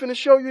 He finna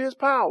show you his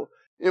power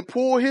and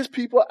pull his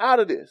people out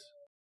of this.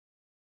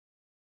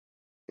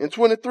 In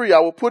 23, I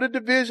will put a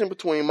division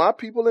between my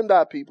people and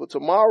thy people.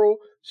 Tomorrow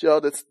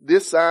shall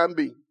this sign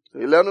be. So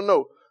he let them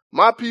know,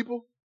 my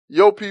people,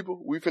 your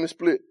people, we finna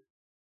split.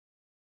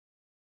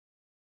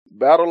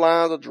 Battle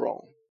lines are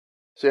drawn.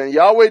 Saying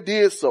Yahweh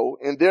did so,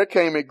 and there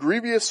came a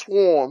grievous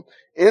swarm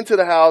into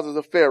the houses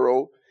of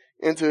Pharaoh,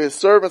 into his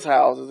servants'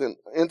 houses, and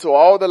into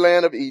all the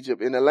land of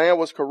Egypt, and the land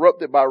was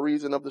corrupted by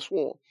reason of the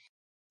swarm.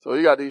 So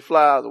you got these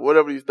flies or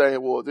whatever these things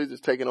was, they're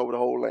just taking over the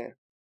whole land.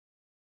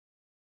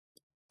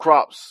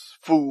 Crops,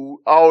 food,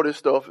 all this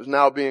stuff is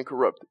now being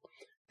corrupted.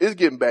 It's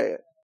getting bad.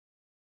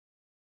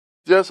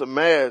 Just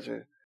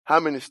imagine how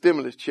many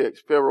stimulus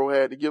checks Pharaoh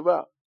had to give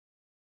out.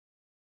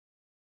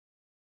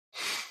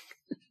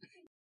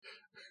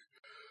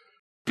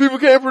 People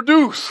can't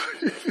produce.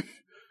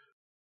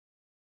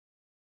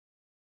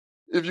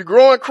 If you're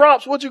growing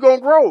crops, what you gonna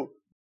grow?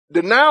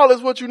 The Nile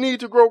is what you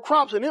need to grow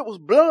crops, and it was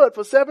blood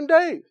for 7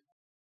 days.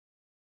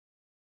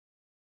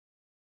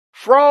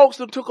 Frogs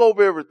that took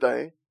over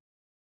everything.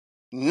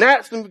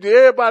 Gnats,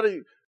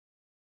 everybody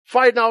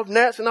fighting off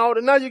gnats and all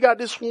that. Now you got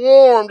this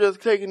swarm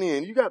just taking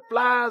in. You got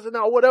flies and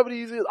all, whatever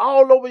these is,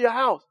 all over your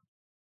house.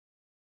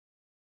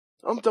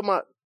 I'm talking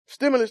about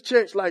stimulus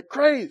checks like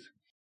crazy.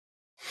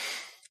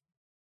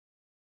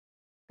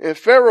 And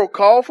Pharaoh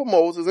called for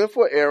Moses and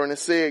for Aaron and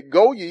said,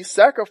 go ye,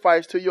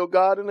 sacrifice to your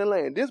God in the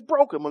land. This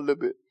broke him a little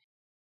bit.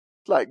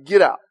 It's like,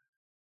 get out.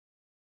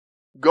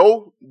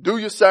 Go, do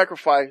your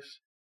sacrifice.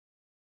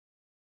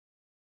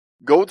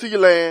 Go to your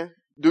land,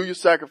 do your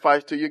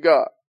sacrifice to your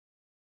God.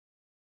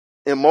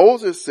 And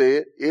Moses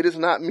said, it is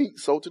not meet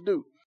so to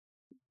do.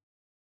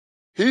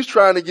 He's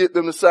trying to get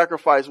them to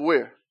sacrifice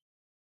where?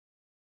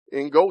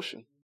 In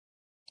Goshen.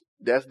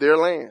 That's their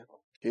land.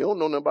 He don't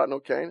know nothing about no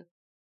Canaan.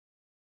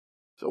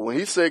 So when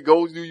he said,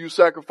 go do you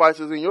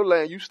sacrifices in your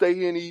land, you stay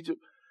here in Egypt.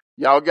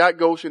 Y'all got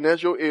Goshen,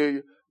 that's your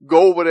area.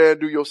 Go over there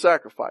and do your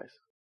sacrifice.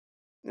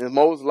 And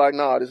Moses like,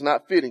 nah, it's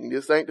not fitting.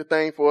 This ain't the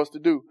thing for us to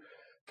do.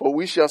 For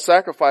we shall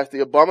sacrifice the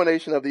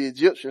abomination of the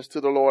Egyptians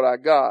to the Lord our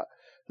God.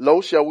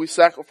 Lo, shall we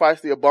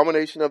sacrifice the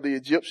abomination of the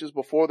Egyptians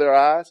before their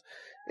eyes?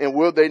 And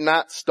will they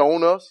not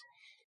stone us?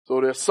 So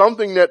there's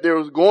something that they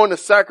was going to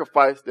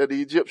sacrifice that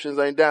the Egyptians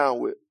ain't down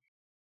with.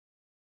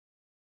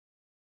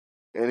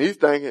 And he's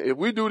thinking, if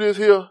we do this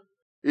here,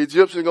 the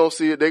Egyptians gonna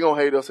see it, they're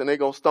gonna hate us and they're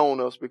gonna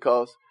stone us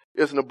because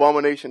it's an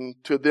abomination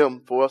to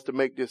them for us to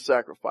make this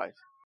sacrifice.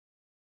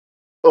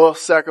 Us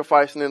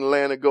sacrificing in the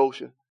land of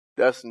Goshen,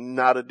 that's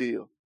not a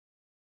deal.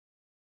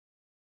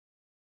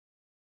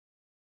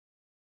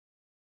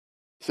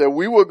 So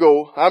we will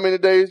go, how many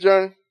days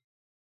journey?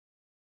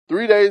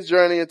 3 days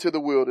journey into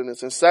the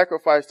wilderness and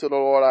sacrifice to the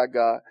Lord our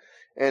God,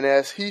 and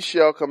as he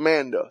shall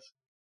command us.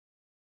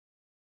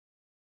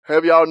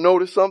 Have y'all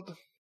noticed something?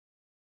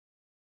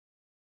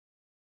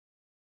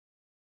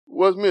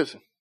 What's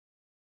missing?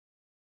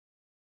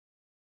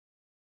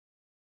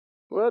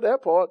 Well,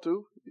 that part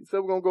too. He said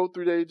we're going to go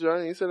 3 days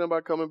journey. He said nothing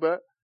about coming back.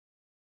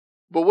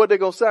 But what they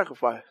going to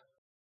sacrifice?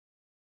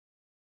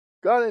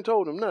 God ain't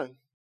told them nothing.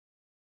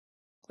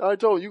 I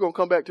told you, you're going to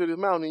come back to this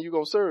mountain and you're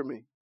going to serve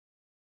me.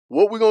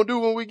 What we going to do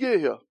when we get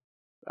here?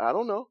 I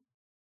don't know.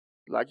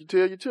 Like you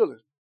tell your children,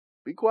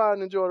 be quiet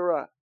and enjoy the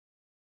ride.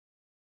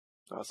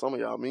 Now, some of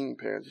y'all mean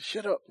parents, just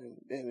shut up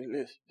and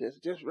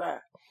listen. Just ride.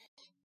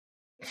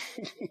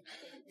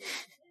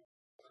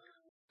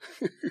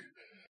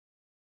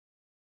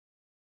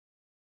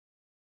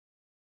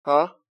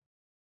 Huh?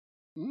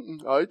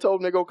 Oh, he told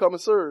them they're going to come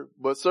and serve.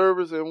 But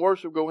service and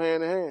worship go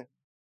hand in hand.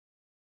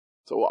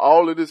 So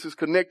all of this is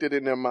connected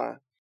in their mind.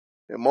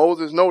 And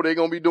Moses know they're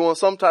going to be doing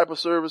some type of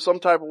service, some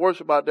type of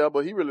worship out there,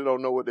 but he really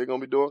don't know what they're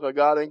going to be doing because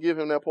God ain't give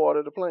him that part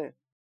of the plan.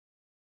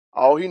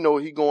 All he know,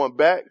 he going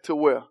back to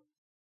where?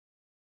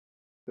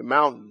 The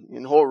mountain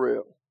in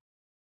Horeb.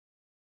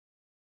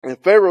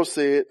 And Pharaoh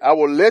said, I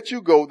will let you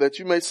go that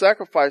you may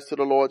sacrifice to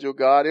the Lord your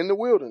God in the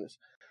wilderness.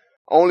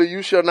 Only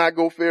you shall not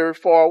go very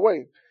far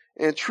away.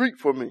 Entreat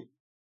for me.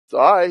 So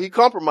all right, he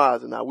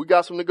compromising now. We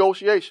got some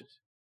negotiations.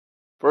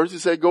 First he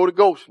said, go to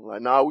Goshen.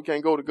 Like, nah, we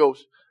can't go to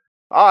Goshen.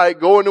 All right,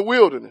 go in the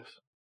wilderness.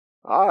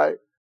 All right.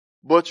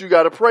 But you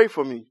got to pray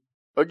for me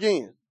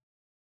again.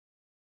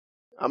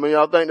 I mean,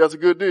 y'all think that's a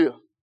good deal?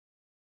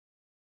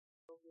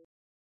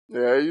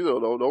 Yeah, you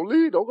know, don't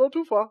leave. Don't go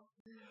too far.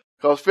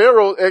 Because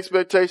Pharaoh's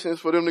expectation is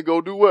for them to go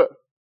do what?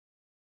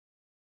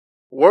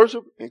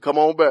 Worship and come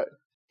on back.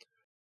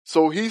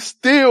 So he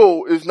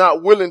still is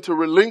not willing to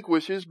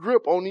relinquish his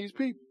grip on these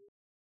people.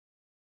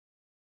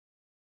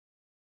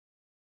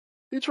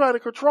 He tried to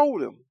control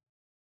them.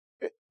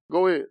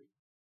 Go ahead.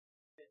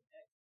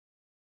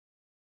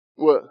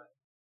 What?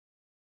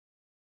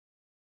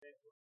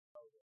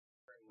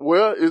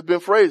 Well, it's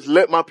been phrased,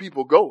 let my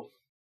people go.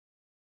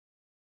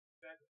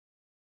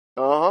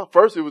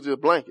 First it was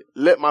just blanket.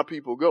 Let my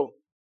people go.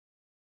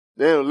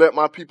 Then let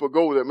my people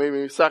go that made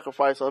me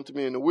sacrifice unto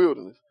me in the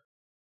wilderness.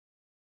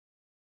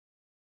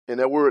 And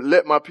that word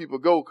let my people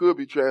go could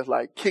be translated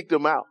like kick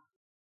them out.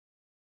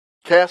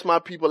 Cast my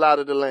people out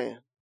of the land.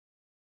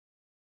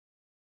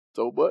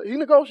 So, but he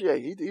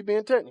negotiated. He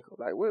being technical.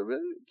 Like, well,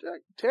 really?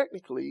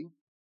 Technically.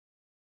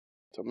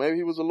 So maybe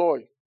he was a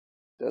lawyer.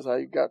 That's how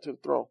he got to the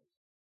throne.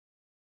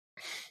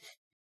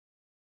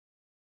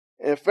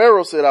 And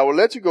Pharaoh said, I will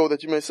let you go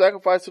that you may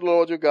sacrifice to the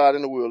Lord your God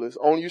in the wilderness.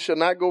 Only you shall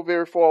not go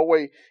very far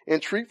away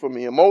and treat for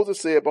me. And Moses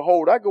said,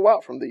 behold, I go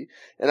out from thee,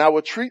 and I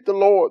will treat the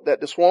Lord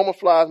that the swarm of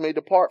flies may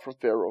depart from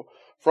Pharaoh,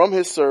 from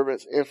his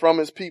servants, and from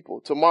his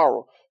people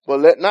tomorrow. But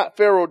let not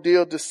Pharaoh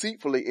deal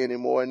deceitfully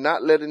anymore, and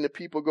not letting the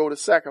people go to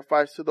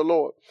sacrifice to the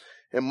Lord.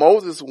 And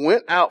Moses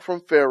went out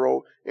from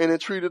Pharaoh and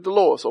entreated the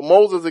Lord. So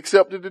Moses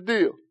accepted the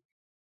deal.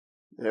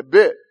 I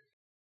bet.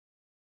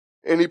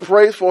 And he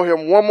prays for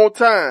him one more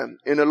time.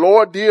 And the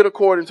Lord did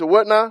according to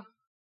what now?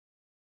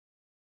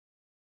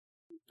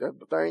 That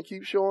thing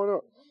keeps showing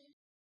up.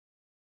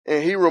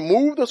 And he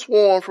removed the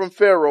swarm from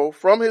Pharaoh,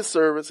 from his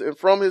servants, and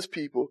from his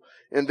people,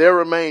 and there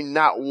remained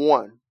not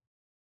one.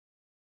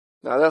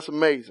 Now that's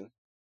amazing.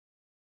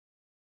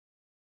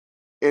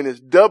 And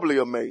it's doubly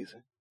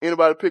amazing.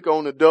 Anybody pick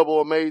on the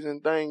double amazing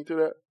thing to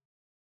that?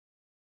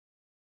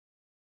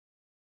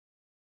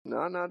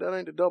 No, that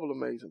ain't the double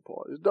amazing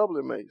part. It's doubly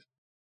amazing.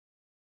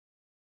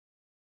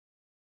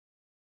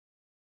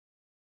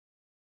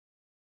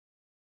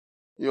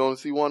 You only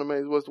see one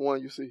amazing. What's the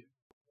one you see?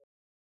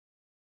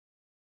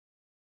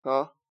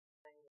 Huh?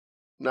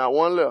 Not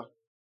one left.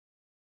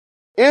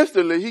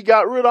 Instantly, he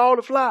got rid of all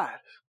the flies.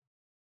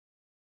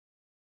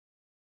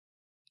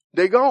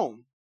 They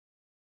gone.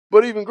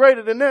 But even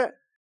greater than that,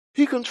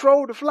 he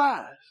controlled the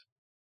flies.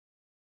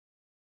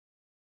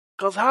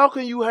 Because how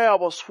can you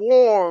have a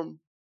swarm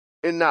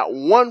and not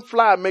one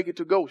fly make it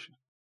to Goshen?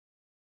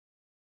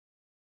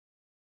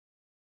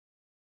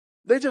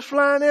 They just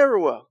flying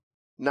everywhere.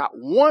 Not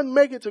one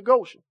make it to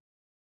Goshen.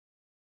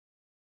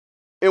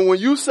 And when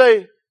you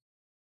say,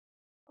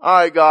 all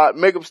right, God,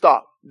 make them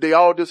stop, they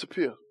all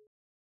disappear.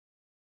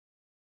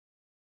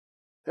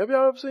 Have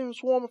y'all ever seen a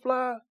swarm of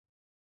flies?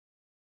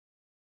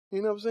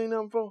 You never seen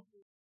them before?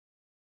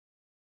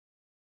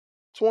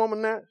 Swarm of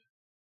gnats?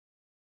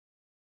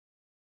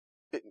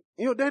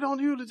 They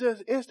don't usually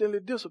just instantly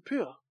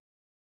disappear.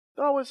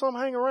 There's always something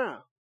hang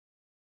around.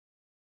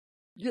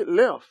 Get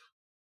left.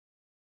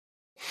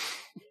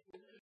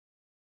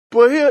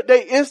 But here,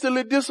 they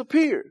instantly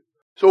disappeared.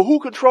 So who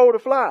controlled the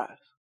flies?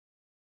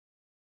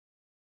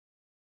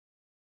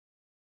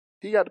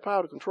 He got the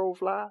power to control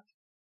flies?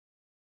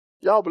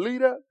 Y'all believe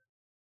that?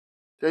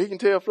 That he can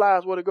tell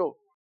flies where to go.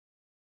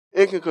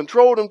 And can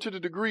control them to the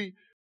degree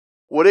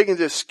where they can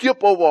just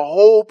skip over a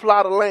whole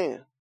plot of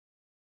land.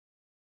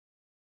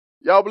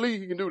 Y'all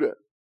believe he can do that?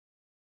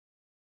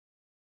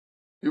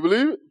 You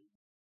believe it?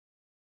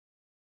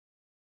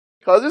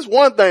 Because it's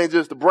one thing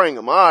just to bring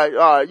them. All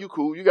right, you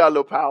cool. You got a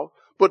little power.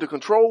 But to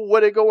control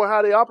where they go and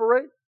how they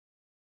operate,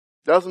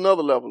 that's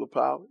another level of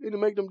power.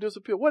 It'll make them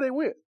disappear. Where they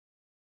went?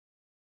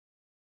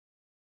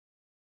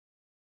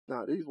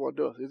 Nah, these weren't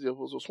dust. It just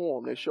was a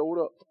swarm. They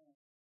showed up.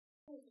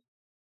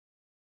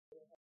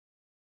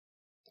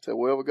 Said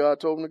wherever God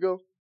told them to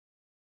go.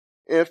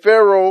 And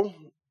Pharaoh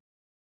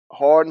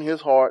hardened his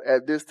heart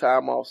at this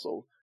time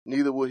also.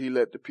 Neither would he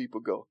let the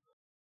people go.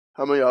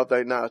 How many of y'all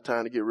think now it's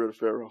time to get rid of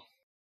Pharaoh?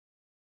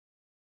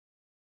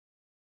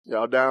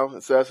 Y'all down?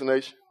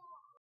 Assassination?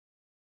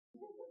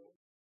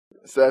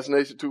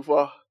 Assassination too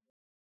far?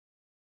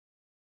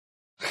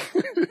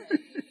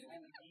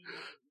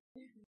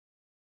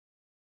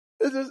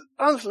 It's just,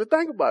 honestly,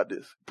 think about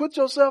this. Put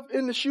yourself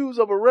in the shoes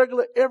of a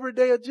regular,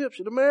 everyday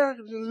Egyptian.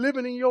 American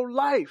living in your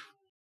life.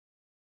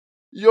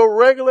 Your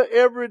regular,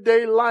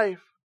 everyday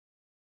life.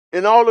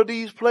 And all of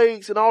these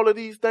plagues and all of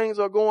these things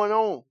are going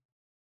on.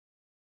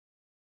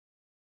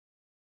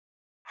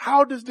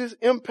 How does this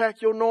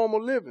impact your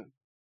normal living?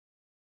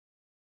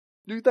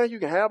 Do you think you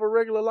can have a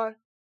regular life?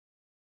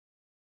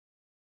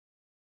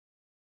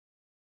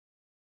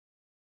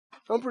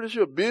 I'm pretty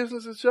sure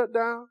business is shut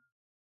down.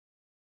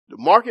 The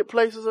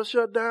marketplaces are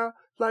shut down.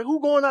 Like, who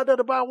going out there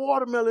to buy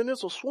watermelon?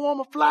 There's a swarm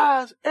of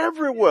flies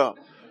everywhere.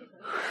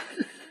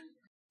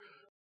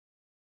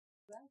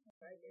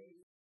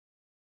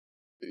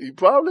 You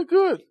probably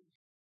could.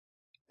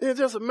 And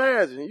just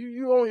imagine,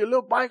 you on your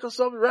little bike or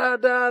something,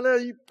 ride down there,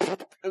 See,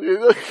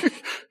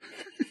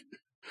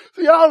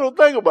 y'all don't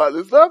think about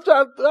this. I'm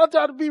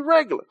trying to be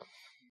regular.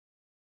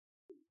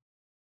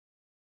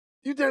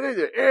 They're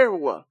just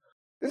everywhere.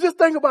 And just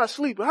think about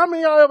sleeping. How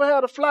many of y'all ever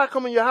had a fly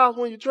come in your house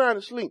when you're trying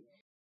to sleep?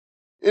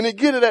 And they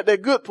get it at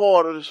that good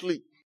part of the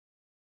sleep.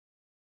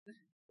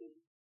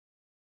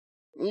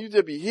 And you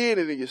just be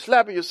hitting it and you're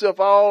slapping yourself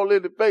all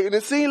in the face. And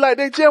it seems like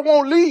they just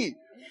won't leave.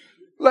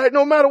 Like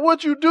no matter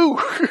what you do,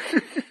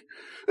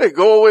 they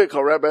go away,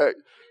 come right back.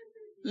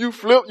 You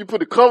flip, you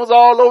put the covers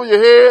all over your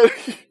head.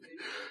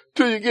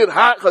 till you get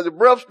hot because your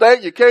breath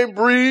stank, you can't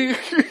breathe.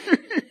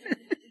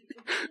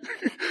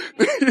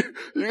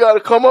 You got to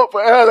come up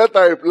for air, that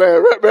thing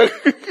land right back.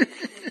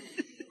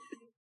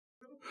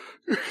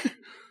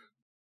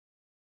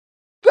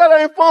 That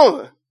ain't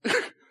fun.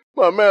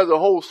 My man's a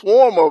whole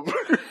swarm of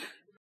them.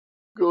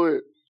 Go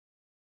ahead.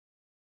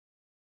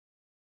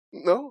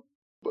 No,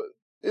 but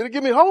it'll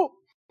give me hope.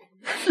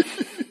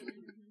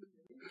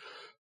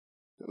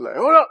 Like,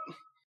 hold up.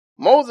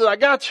 Moses, I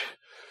got you.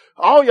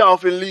 All y'all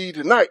finna leave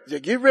tonight.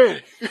 Just get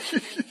ready.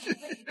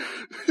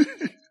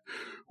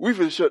 We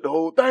finna shut the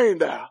whole thing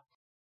down.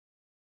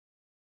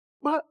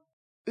 But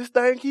this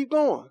thing keep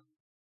going.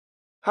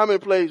 How many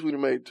plays we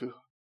done made to?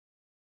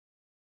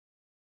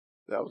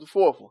 That was the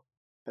fourth one.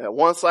 Had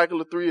one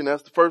cycle of 3, and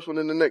that's the first one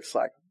in the next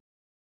cycle.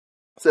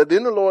 Said,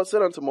 then the Lord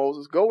said unto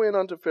Moses, go in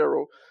unto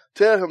Pharaoh,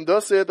 tell him,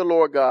 thus said the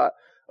Lord God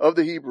of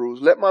the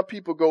Hebrews, let my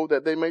people go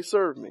that they may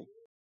serve me.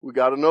 We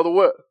got another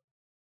what?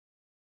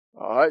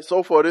 All right,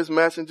 so far this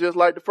matching just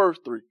like the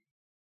first 3.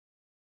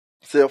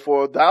 Said,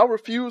 for thou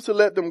refuse to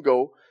let them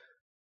go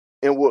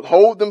and would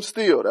hold them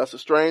still. That's a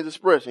strange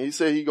expression. He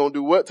said he gonna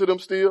do what to them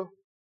still?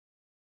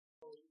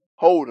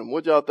 Hold them.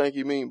 What y'all think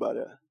he mean by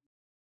that?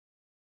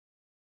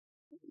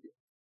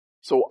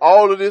 So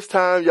all of this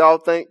time y'all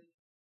think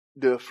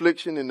the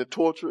affliction and the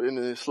torture and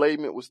the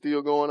enslavement was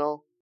still going on?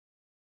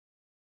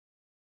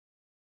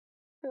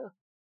 Yeah.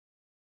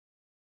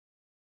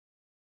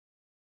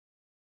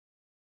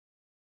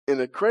 And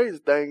the crazy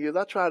thing is,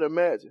 I try to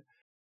imagine,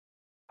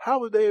 how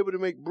was they able to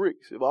make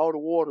bricks if all the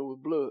water was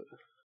blood?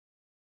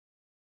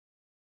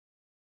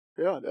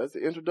 Yeah, that's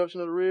the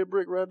introduction of the red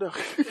brick right there.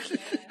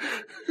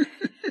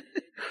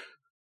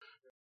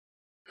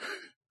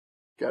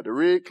 Got the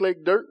red clay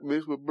dirt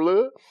mixed with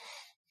blood.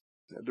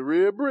 Got the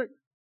red brick.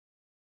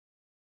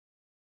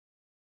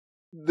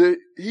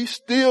 He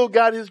still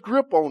got his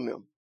grip on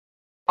them.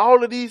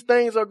 All of these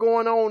things are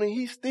going on and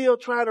he's still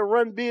trying to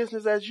run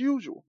business as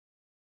usual.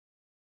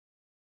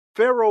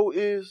 Pharaoh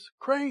is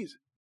crazy.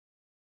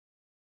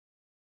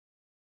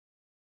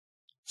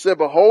 Said,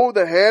 behold,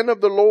 the hand of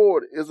the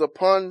Lord is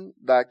upon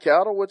thy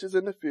cattle which is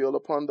in the field,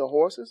 upon the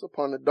horses,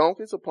 upon the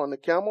donkeys, upon the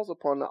camels,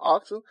 upon the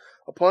oxen,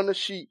 upon the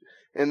sheep,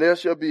 and there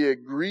shall be a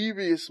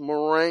grievous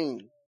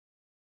murrain.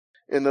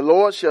 And the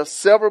Lord shall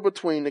sever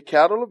between the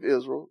cattle of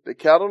Israel, the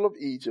cattle of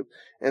Egypt,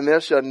 and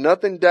there shall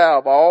nothing die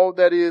of all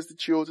that is the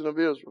children of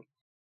Israel.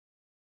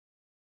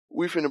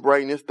 We finna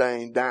bring this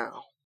thing down.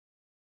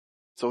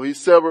 So he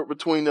severed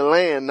between the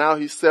land. Now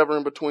he's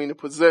severing between the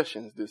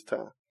possessions this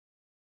time.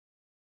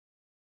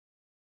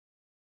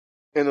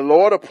 And the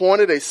Lord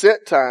appointed a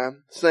set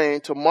time,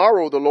 saying,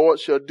 tomorrow the Lord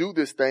shall do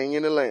this thing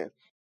in the land.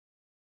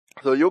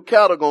 So your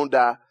cattle gonna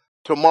die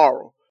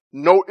tomorrow.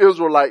 No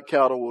Israelite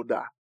cattle will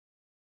die.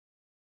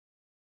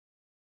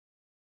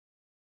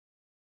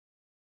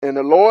 And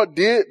the Lord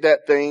did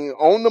that thing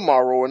on the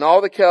morrow, and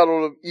all the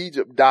cattle of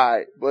Egypt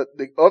died. But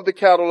of the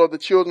cattle of the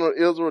children of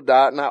Israel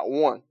died not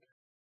one.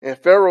 And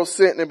Pharaoh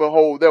sent, and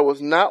behold, there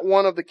was not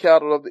one of the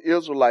cattle of the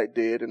Israelite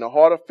dead, and the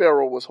heart of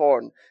Pharaoh was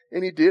hardened,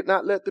 and he did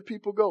not let the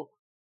people go.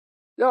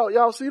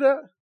 Y'all see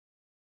that?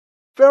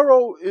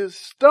 Pharaoh is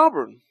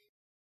stubborn.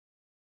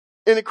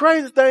 And the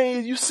crazy thing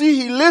is, you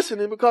see he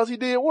listening because he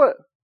did what?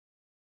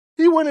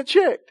 He went and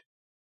checked.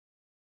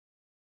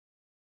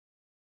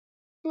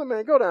 Look,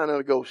 man, go down there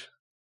to Goshen.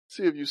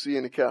 See if you see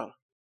any cattle.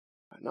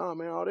 Nah,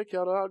 man, all they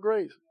cattle out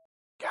grazing.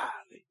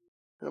 Golly.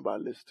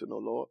 Nobody listen to no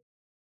Lord.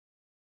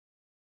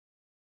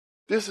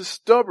 This is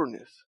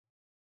stubbornness.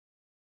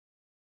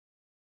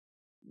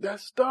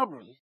 That's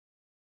stubborn.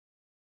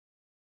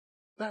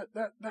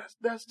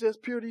 That's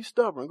just purely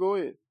stubborn. Go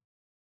ahead.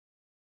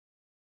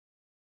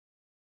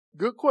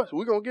 Good question.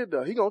 We're going to get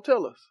there. He going to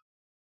tell us.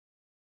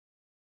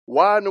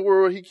 Why in the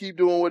world he keep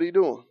doing what he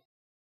doing?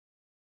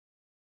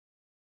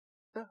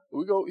 Yeah,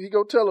 he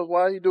go tell us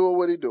why he doing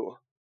what he doing.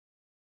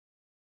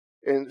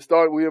 And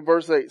we in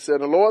verse 8.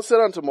 Said, the Lord said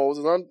unto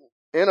Moses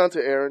and unto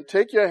Aaron,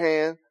 take your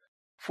hand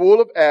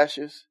full of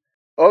ashes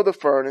of the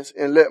furnace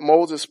and let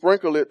Moses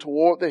sprinkle it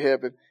toward the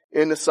heaven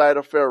in the sight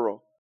of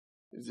Pharaoh.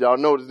 As y'all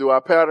notice, do our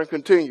pattern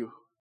continue?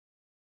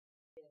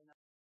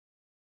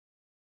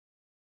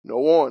 No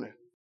warning.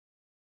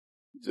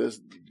 Just,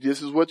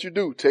 this is what you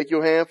do. Take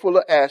your handful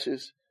of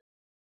ashes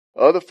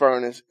of the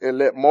furnace and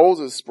let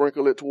Moses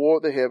sprinkle it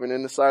toward the heaven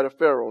in the sight of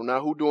Pharaoh. Now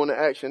who doing the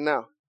action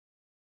now?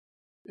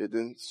 It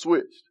then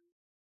switched.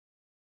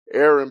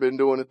 Aaron been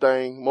doing the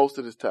thing most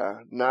of this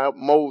time. Now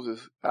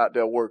Moses out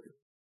there working.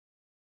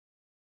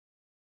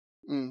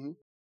 And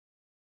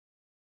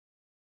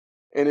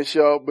it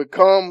shall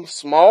become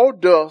small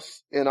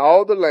dust in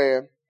all the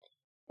land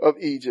of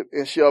Egypt,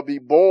 and shall be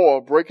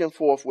boiled, breaking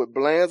forth with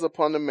blains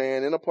upon the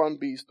man and upon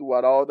beasts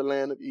throughout all the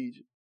land of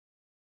Egypt.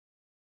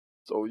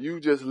 So you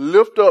just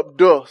lift up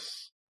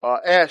dust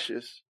or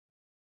ashes,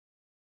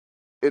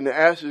 and the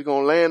ashes is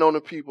going to land on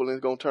the people and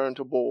it's going to turn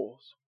to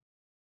boils.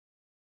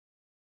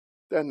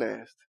 That's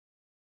nasty.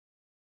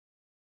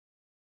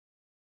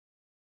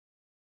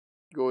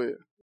 Go ahead.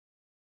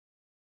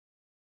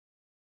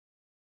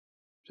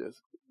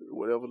 Just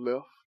whatever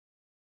left.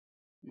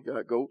 You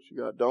got goats, you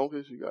got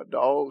donkeys, you got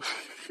dogs,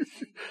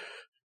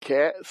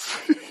 cats.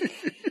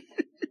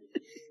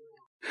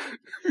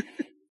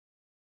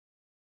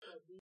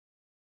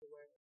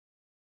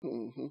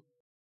 Mm-hmm.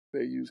 They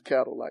use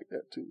cattle like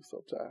that too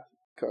sometimes.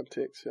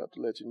 Context, you have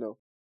to let you know.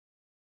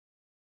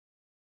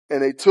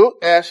 And they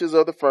took ashes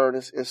of the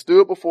furnace and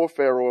stood before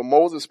Pharaoh, and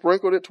Moses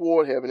sprinkled it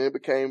toward heaven, and it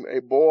became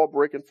a boil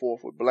breaking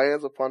forth with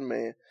blains upon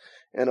man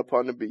and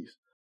upon the beast.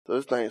 So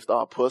this thing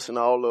started pussing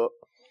all up.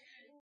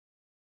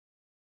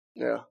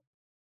 Yeah.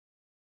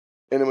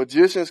 And the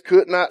magicians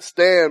could not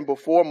stand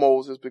before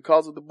Moses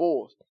because of the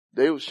boils.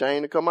 They were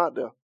ashamed to come out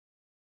there.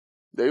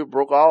 They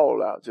broke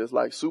all out, just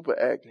like super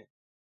acne.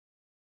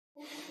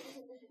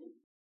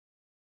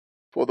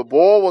 For the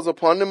boil was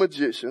upon the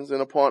magicians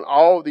and upon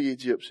all the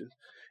Egyptians.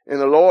 And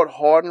the Lord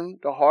hardened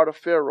the heart of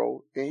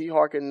Pharaoh, and he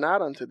hearkened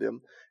not unto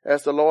them,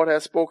 as the Lord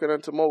had spoken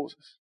unto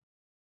Moses.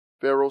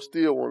 Pharaoh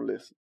still won't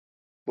listen.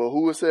 But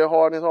who was said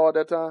harden his heart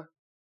that time?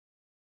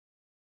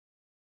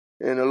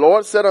 And the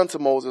Lord said unto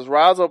Moses,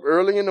 rise up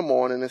early in the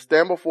morning and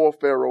stand before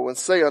Pharaoh and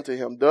say unto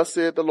him, thus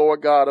saith the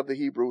Lord God of the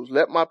Hebrews,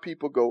 let my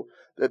people go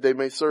that they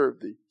may serve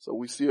thee. So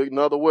we see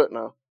another what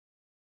now?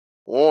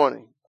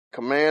 Warning.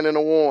 Command and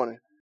a warning.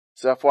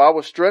 So for I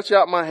will stretch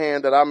out my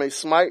hand that I may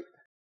smite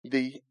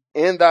thee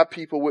and thy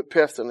people with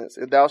pestilence,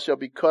 and thou shalt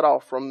be cut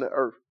off from the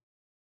earth.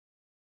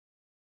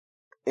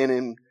 And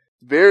in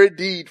very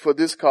deed for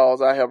this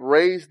cause I have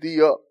raised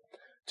thee up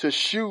to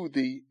shew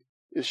thee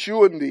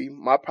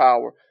my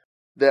power,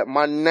 that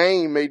my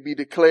name may be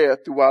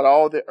declared throughout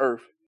all the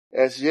earth.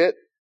 As yet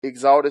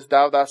exaltest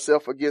thou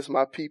thyself against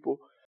my people,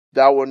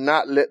 thou wilt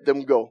not let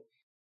them go.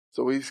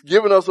 So he's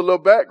giving us a little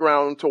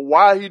background into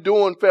why he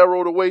doing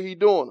Pharaoh the way he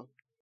doing him.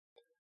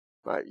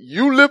 Right?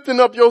 You lifting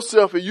up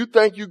yourself and you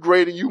think you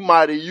great and you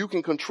mighty, you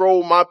can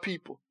control my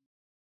people.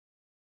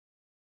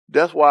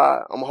 That's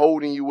why I'm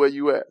holding you where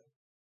you at.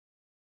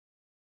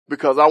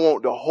 Because I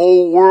want the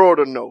whole world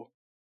to know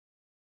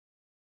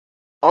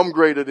I'm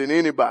greater than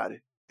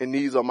anybody and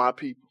these are my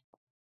people.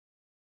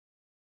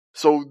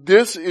 So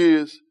this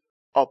is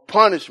a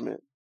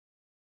punishment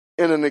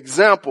and an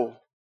example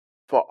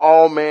for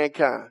all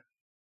mankind.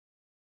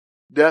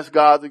 That's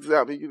God's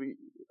example.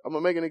 I'm going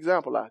to make an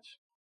example out of you.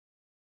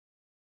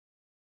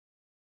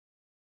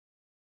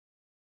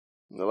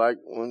 Like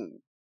when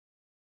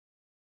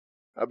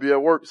I be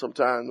at work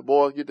sometimes, the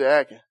boys get to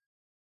acting.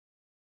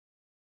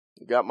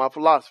 I got my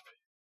philosophy.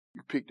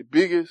 You pick the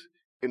biggest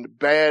and the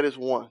baddest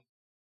one.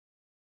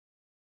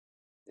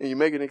 And you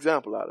make an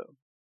example out of them.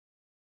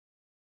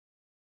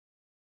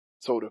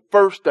 So the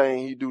first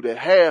thing he do that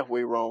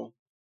halfway wrong,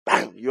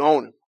 bam, you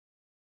own him.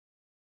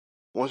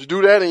 Once you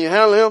do that and you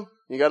handle him,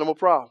 you got no more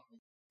problem.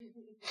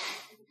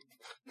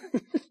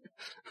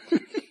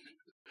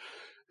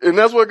 And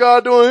that's what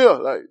God doing here.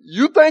 Like,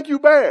 you think you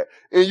bad,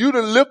 and you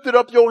done lifted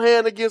up your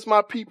hand against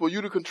my people.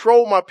 You done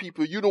control my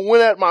people. You done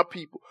went at my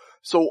people.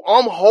 So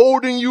I'm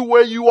holding you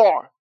where you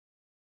are,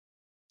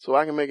 so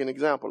I can make an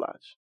example out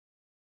of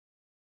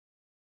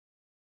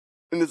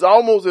you. And it's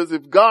almost as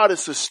if God is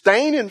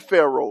sustaining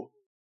Pharaoh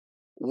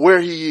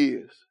where he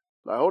is.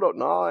 Like, hold up,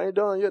 no, I ain't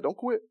done yet. Don't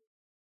quit.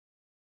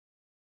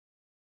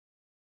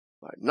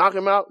 Like, knock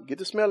him out, get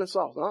the smelling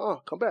sauce.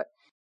 Come back.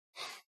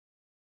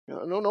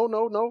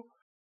 No.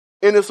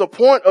 And it's a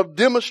point of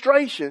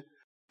demonstration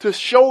to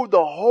show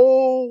the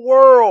whole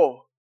world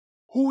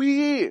who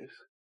he is.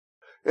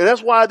 And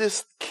that's why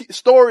this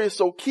story is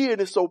so key and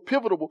it's so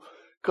pivotal,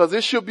 because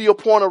it should be a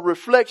point of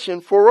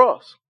reflection for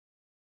us.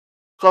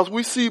 Because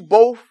we see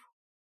both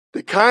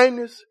the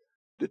kindness,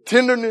 the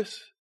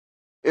tenderness,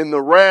 and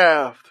the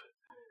wrath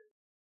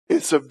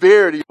and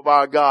severity of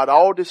our God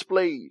all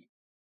displayed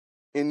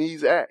in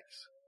these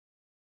acts.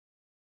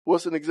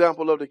 What's an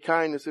example of the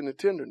kindness and the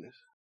tenderness?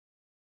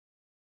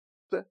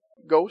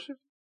 Goshen?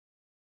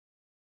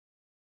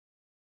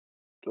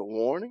 The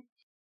warning?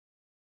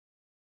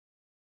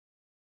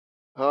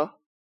 Huh?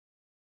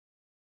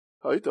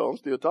 Oh, he told him I'm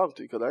still talking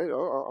to you because I ain't,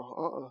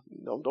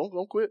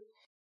 don't quit.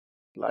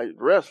 Like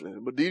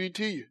wrestling, but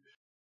DDT you.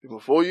 And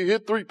before you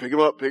hit 3, pick him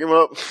up. I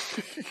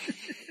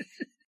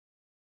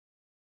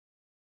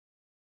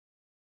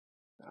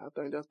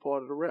think that's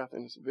part of the wrath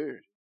and the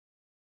severity.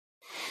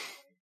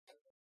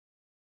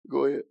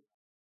 Go ahead.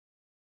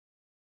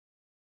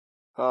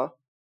 Huh?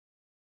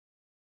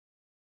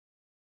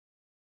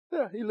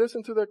 Yeah, he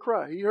listened to their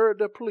cry. He heard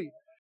their plea.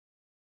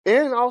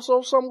 And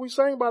also something we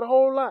sang about a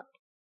whole lot.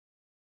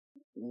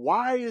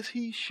 Why is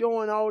he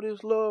showing all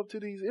this love to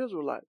these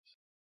Israelites?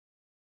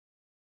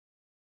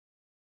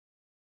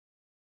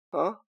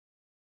 Huh?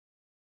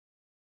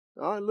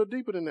 All right, a little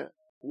deeper than that.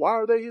 Why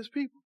are they his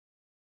people?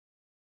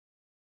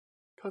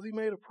 Because he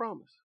made a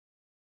promise.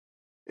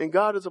 And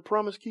God is a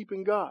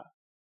promise-keeping God.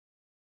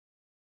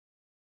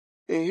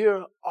 And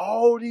here,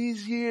 all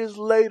these years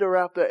later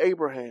after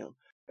Abraham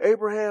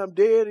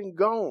dead and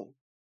gone.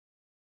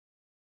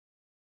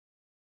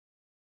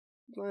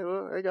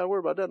 Well, I ain't got to worry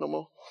about that no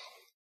more.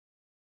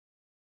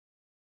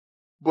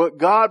 But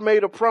God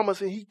made a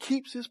promise and he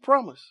keeps his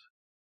promise.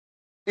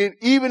 And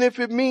even if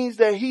it means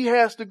that he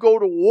has to go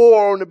to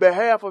war on the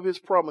behalf of his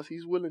promise,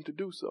 he's willing to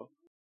do so.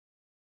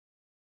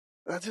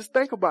 Now just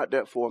think about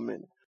that for a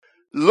minute.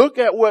 Look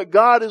at what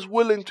God is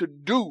willing to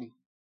do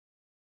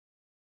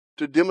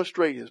to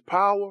demonstrate his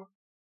power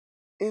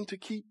and to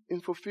keep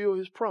and fulfill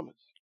his promise.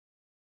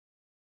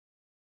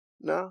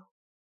 Now,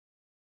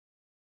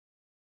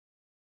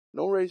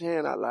 don't raise your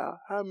hand out loud.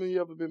 How many of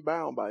you ever been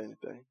bound by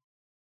anything?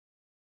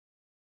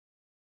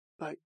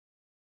 Like,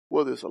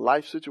 whether it's a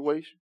life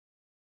situation,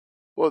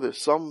 whether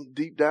it's something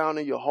deep down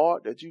in your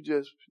heart that you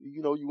just,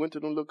 you went to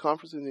them little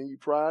conferences and you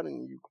cried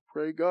and you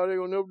prayed, God, they're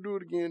going to never do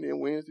it again. Then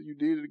Wednesday you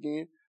did it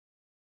again.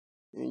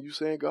 And you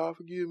saying, God,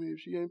 forgive me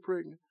if she ain't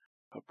pregnant.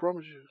 I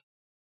promise you.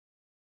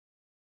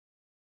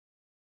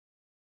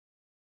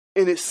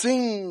 And it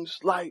seems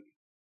like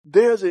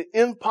there's an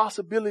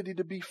impossibility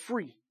to be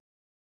free.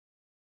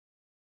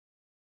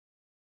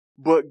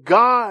 But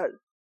God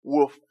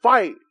will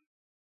fight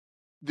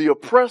the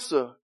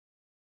oppressor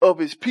of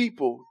his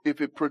people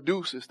if it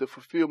produces the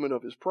fulfillment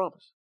of his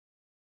promise.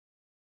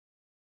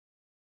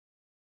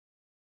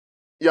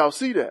 Y'all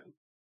see that?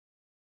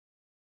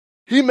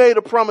 He made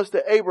a promise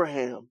to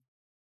Abraham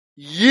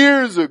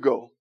years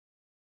ago.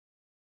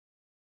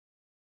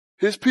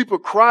 His people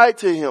cried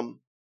to him.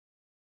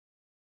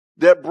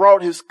 That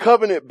brought his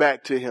covenant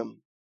back to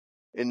him.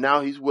 And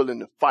now he's willing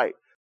to fight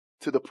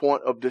to the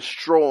point of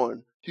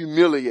destroying,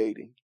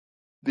 humiliating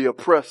the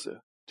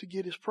oppressor to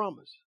get his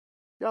promise.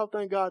 Y'all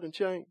think God done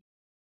changed?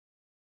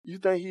 You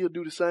think he'll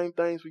do the same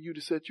things for you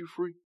to set you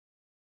free?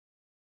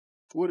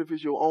 What if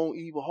it's your own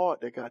evil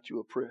heart that got you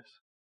oppressed?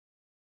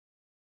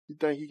 You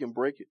think he can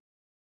break it?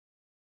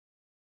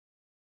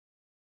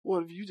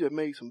 What if you just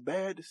made some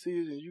bad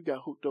decisions, you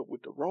got hooked up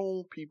with the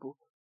wrong people,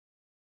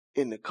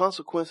 and the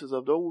consequences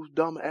of those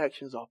dumb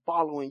actions are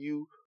following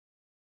you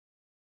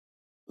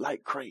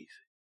like crazy?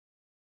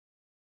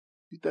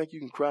 You think you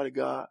can cry to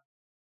God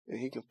and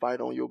he can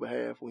fight on your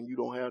behalf when you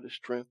don't have the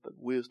strength, the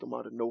wisdom,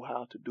 or the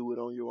know-how to do it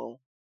on your own?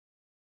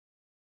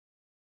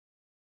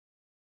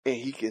 And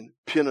he can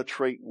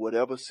penetrate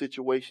whatever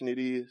situation it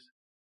is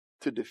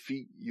to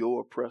defeat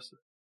your oppressor,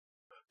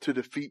 to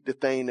defeat the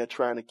thing that's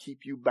trying to keep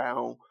you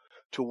bound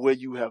to where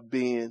you have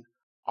been,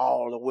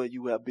 all of where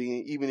you have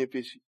been, even if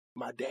it's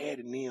my dad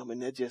and them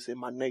and they're just in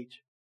my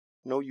nature.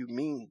 No, you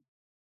mean.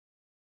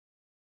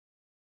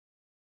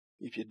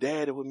 If your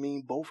daddy would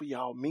mean, both of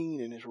y'all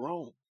mean, and it's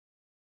wrong.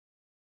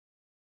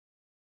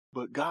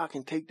 But God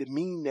can take the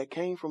mean that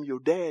came from your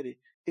daddy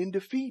and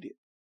defeat it.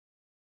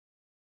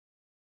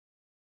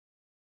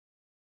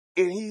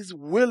 And he's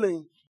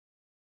willing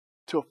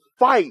to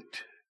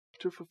fight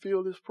to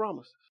fulfill his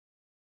promises.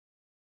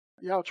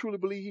 Y'all truly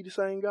believe he's the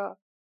same God?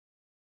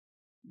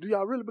 Do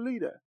y'all really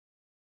believe that?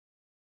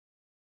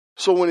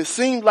 So when it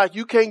seems like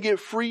you can't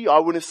get free,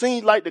 or when it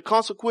seems like the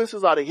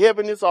consequences or the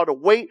heaviness or the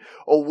weight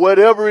or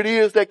whatever it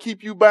is that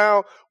keep you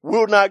bound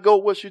will not go,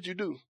 what should you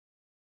do?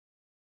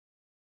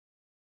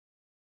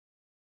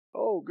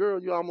 Oh,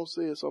 girl, you almost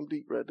said something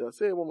deep right there.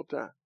 Say it one more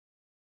time.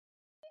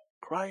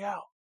 Cry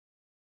out.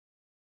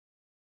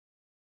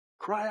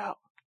 Cry out.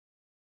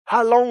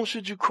 How long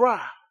should you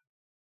cry?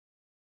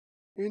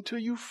 Until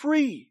you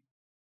free.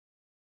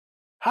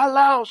 How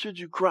loud should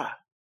you cry?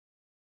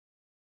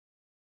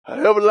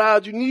 However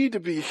loud you need to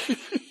be.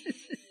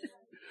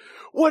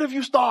 What if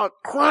you start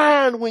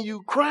crying when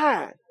you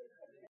cry?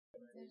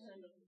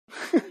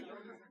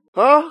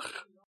 Huh?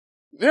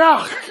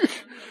 Yeah.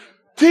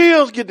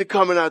 Tears get to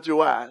coming out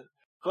your eyes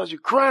because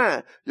you're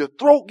crying. Your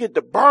throat get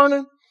to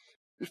burning.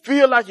 You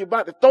feel like you're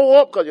about to throw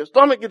up because your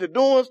stomach get to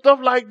doing stuff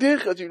like this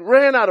because you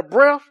ran out of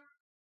breath.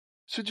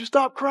 Should you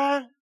stop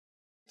crying?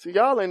 See,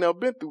 y'all ain't never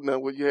been through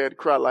nothing where you had to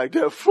cry like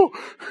that before.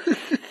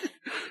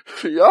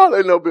 See, y'all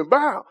ain't never been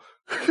bound.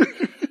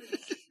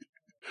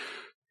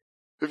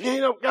 If you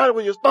ain't never got it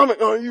with your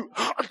stomach on you,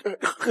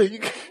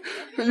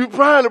 you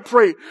trying to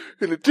pray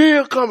and the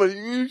tears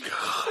coming.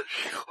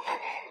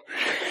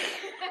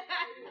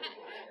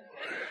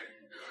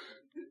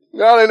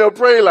 Y'all ain't never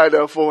prayed like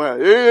that before.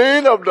 You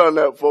ain't never done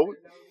that before.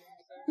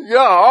 Yeah,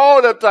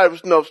 all that type of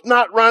stuff.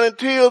 Snot running,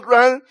 tears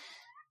running.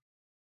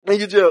 And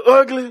you just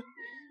ugly.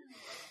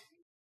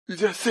 You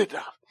just sit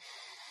down.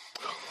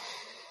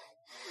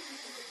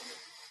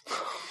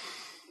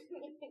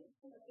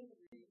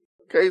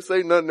 Can't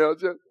say nothing else.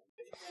 Just.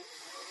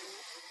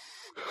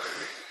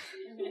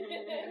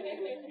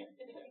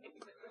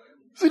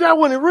 See, that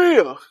wasn't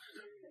real.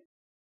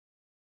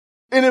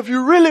 And if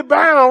you're really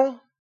bound,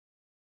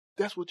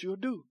 that's what you'll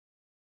do.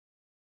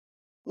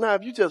 Now,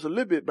 if you just a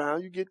little bit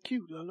bound, you get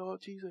cute. Oh,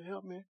 Lord Jesus,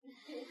 help me.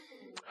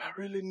 I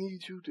really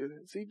need you to.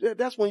 See,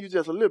 that's when you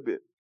just a little bit.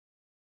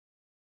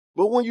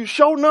 But when you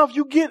show enough,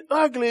 you get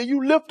ugly and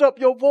you lift up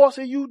your voice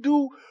and you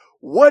do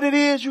what it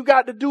is you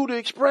got to do to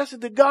express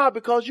it to God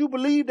because you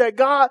believe that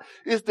God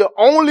is the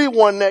only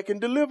one that can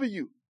deliver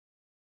you.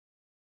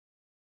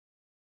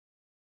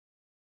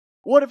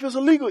 What if it's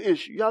a legal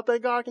issue? Y'all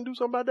think God can do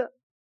something about that?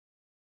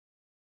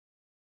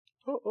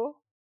 Uh-oh.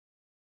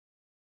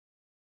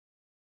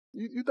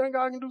 You think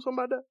God can do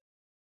something about that?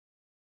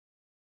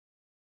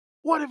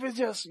 What if it's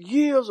just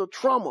years of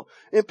trauma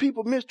and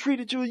people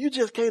mistreated you? You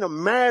just can't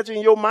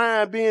imagine your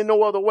mind being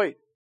no other way.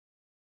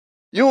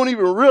 You don't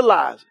even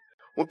realize it.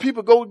 When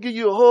people go give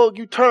you a hug,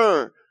 you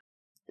turn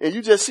and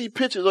you just see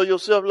pictures of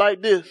yourself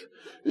like this.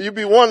 You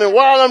be wondering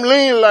why I'm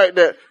leaning like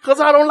that. Cause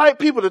I don't like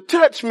people to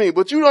touch me,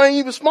 but you ain't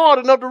even smart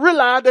enough to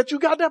realize that you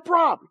got that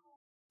problem.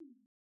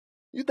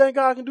 You think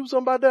God can do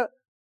something about that?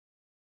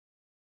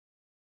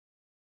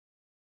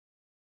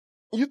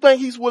 You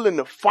think he's willing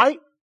to fight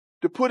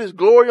to put his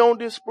glory on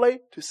display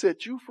to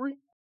set you free?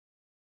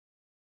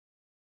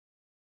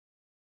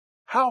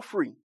 How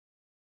free?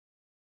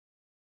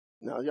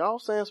 Now y'all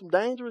saying some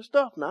dangerous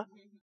stuff now.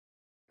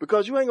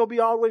 Because you ain't gonna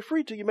be all the way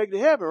free till you make it to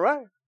heaven,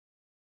 right?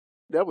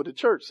 That's what the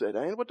church said.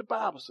 That ain't what the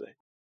Bible say.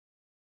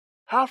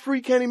 How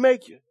free can he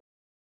make you?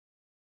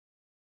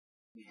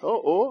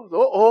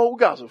 We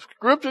got some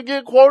scripture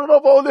getting quoted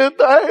up on this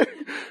thing.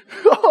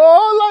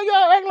 Like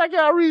y'all act like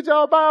y'all read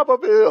y'all Bible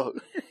up here.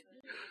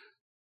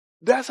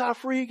 That's how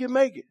free he can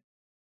make it.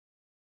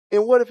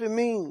 And what if it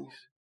means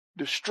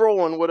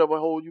destroying whatever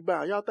hold you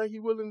bound? Y'all think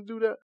he's willing to do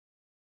that?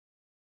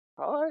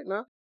 All right,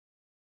 now.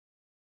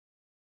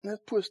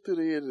 Let's push to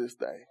the end of this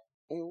thing.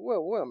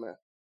 Well, man.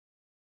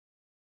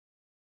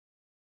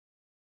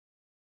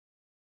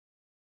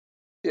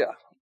 Yeah.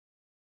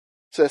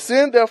 Says,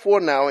 send therefore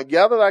now and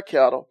gather thy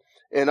cattle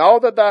and all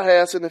that thou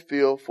hast in the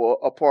field, for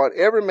upon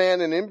every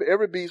man and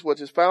every beast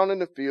which is found in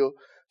the field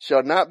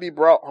shall not be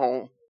brought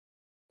home.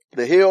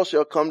 The hail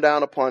shall come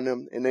down upon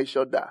them and they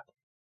shall die.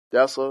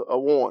 That's a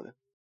warning.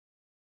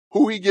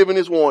 Who he giving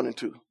his warning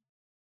to?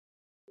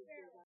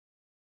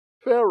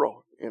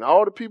 Pharaoh and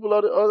all the people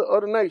of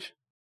the nation.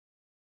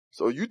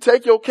 So you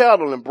take your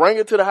cattle and bring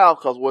it to the house,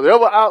 because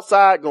whatever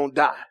outside gonna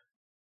die.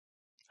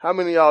 How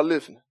many of y'all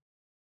listening?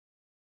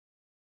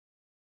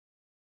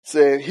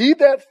 Said, he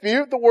that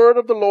feared the word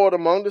of the Lord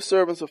among the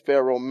servants of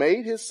Pharaoh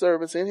made his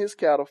servants and his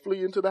cattle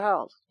flee into the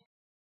house.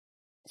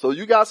 So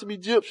you got some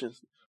Egyptians.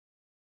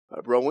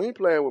 Like, bro, we ain't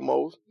playing with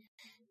Moses.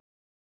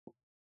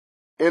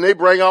 And they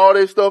bring all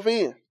their stuff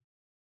in.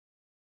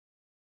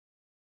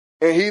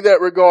 And he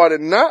that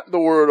regarded not the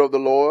word of the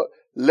Lord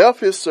left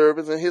his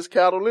servants and his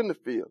cattle in the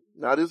field.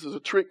 Now this is a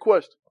trick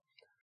question.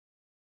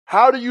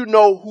 How do you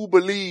know who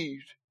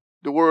believed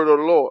the word of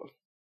the Lord?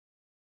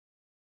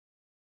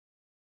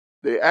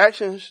 Their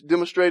actions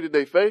demonstrated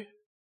their faith.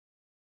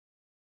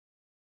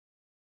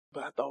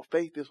 But I thought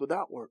faith is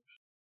without works.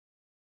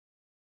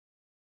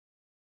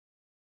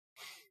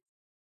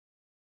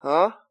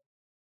 Huh?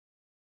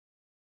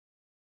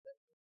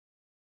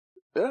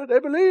 Yeah, they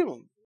believe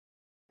him.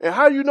 And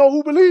how do you know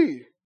who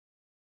believed?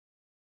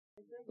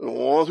 The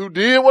ones who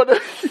did what they...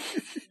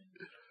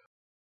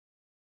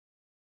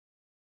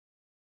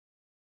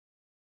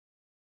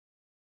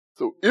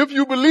 So if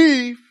you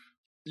believe,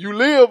 you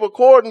live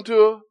according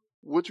to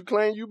what you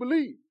claim you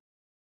believe.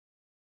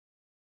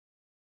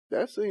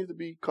 That seems to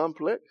be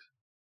complex.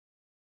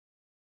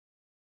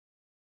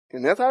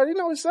 And that's how you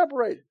know it's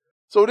separated.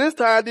 So this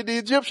time, did the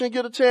Egyptian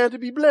get a chance to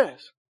be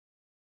blessed?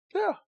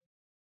 Yeah.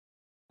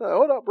 Now,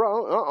 hold up,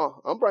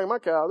 bro. I'm bringing my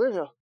cows in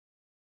here.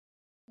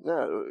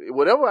 Now,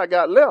 whatever I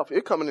got left,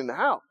 it coming in the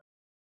house.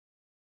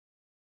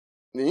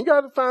 And you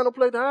got to find a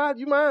place to hide.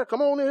 You mind?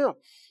 Come on in here.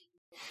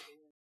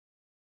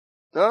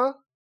 Huh?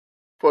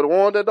 For the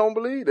ones that don't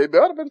believe, they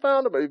better been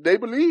found. But if they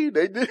believe,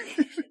 they did.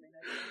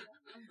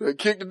 They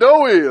kicked the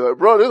door in. Like,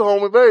 bro, this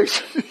home and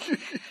base.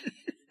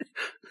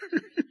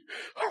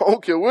 I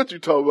don't care what you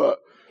talk about.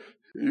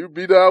 You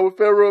be down with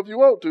Pharaoh if you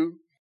want to.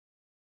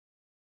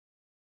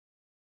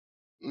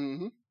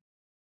 Mm-hmm.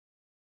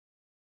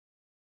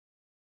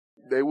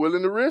 They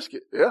willing to risk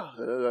it. Yeah.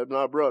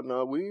 Nah, bro.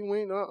 No, we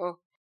ain't,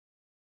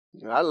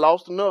 I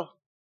lost enough.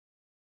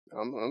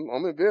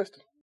 I'm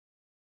investing.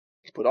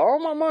 Put all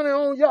my money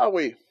on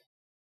Yahweh.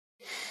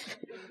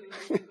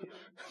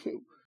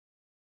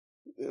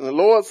 And the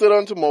Lord said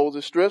unto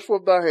Moses, stretch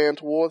forth thy hand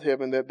toward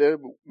heaven, that there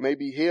may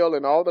be hail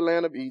in all the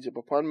land of Egypt,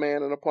 upon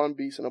man and upon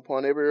beast, and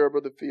upon every herb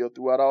of the field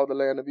throughout all the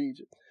land of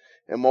Egypt.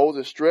 And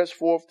Moses stretched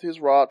forth his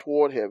rod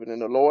toward heaven,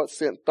 and the Lord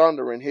sent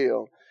thunder and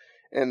hail,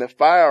 and the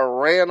fire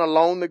ran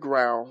along the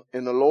ground,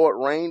 and the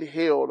Lord rained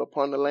hail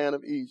upon the land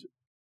of Egypt.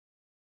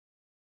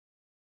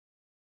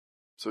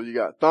 So you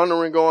got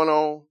thundering going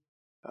on,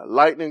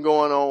 lightning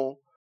going on,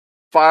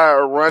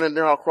 fire running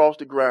down across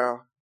the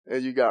ground,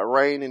 and you got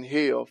rain and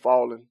hail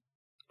falling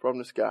from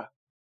the sky.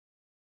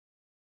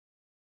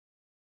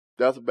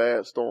 That's a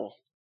bad storm.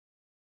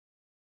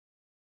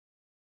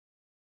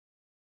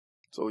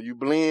 So you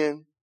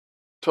blend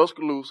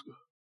Tuscaloosa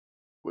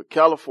with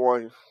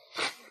California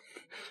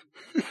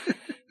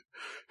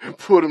and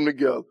put them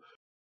together.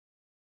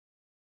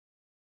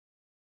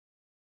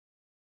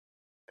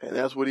 And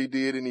that's what he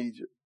did in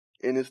Egypt.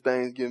 And this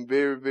thing's getting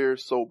very, very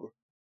sober.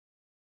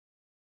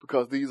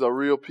 Because these are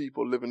real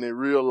people living their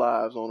real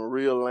lives on a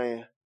real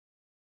land.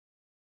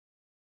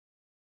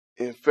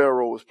 And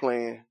Pharaoh was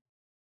playing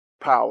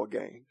power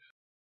games.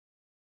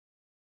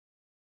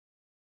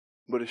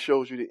 But it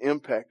shows you the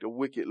impact of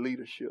wicked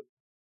leadership.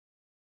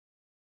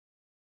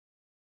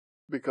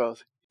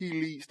 Because he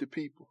leads the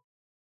people.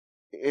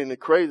 And the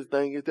crazy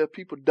thing is that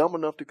people dumb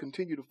enough to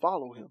continue to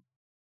follow him,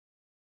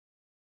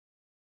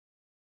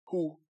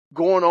 who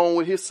going on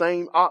with his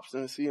same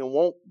obstinacy and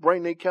won't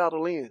bring their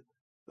cattle in.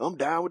 I'm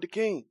down with the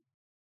king.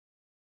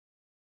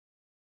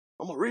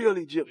 I'm a real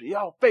Egyptian.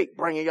 Y'all fake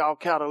bringing y'all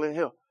cattle in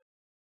here.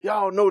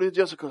 Y'all know this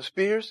just a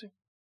conspiracy.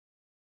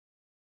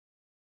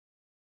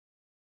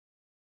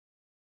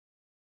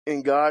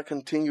 And God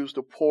continues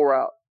to pour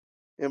out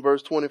in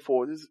verse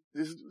 24.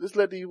 Just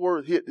let these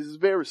words hit. This is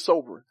very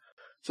sobering.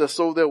 It says,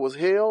 so there was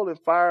hail and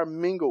fire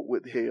mingled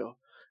with hail,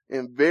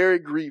 and very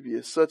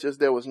grievous, such as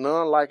there was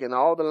none like in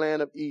all the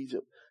land of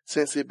Egypt,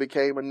 since it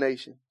became a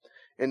nation.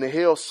 And the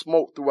hail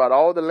smote throughout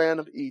all the land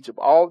of Egypt,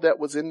 all that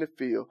was in the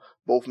field,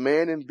 both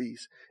man and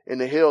beast.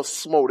 And the hail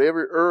smote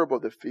every herb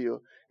of the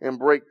field, and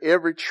brake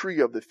every tree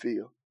of the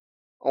field.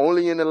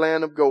 Only in the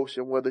land of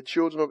Goshen, where the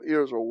children of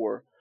Israel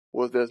were,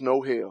 was there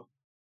no hail.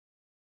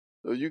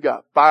 So you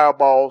got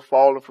fireballs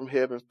falling from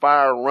heaven,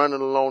 fire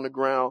running along the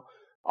ground,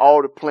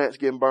 all the plants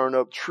getting burned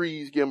up,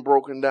 trees getting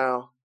broken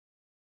down.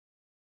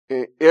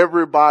 And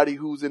everybody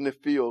who's in the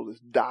field is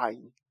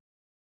dying.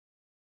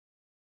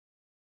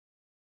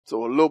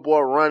 So a little boy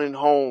running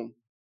home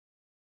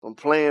from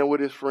playing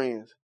with his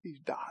friends, he's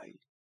dying.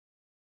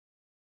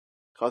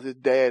 Because his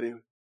daddy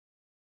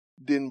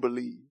didn't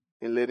believe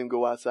and let him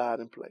go outside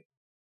and play.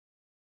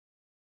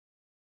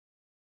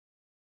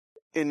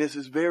 And this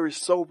is very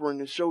sobering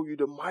to show you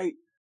the might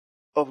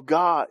of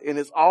God. And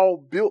it's all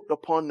built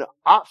upon the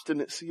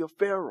obstinacy of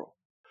Pharaoh,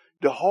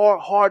 the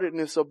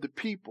hard-heartedness of the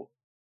people.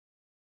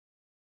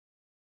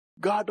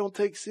 God don't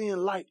take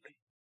sin lightly.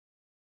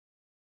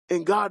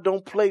 And God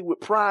don't play with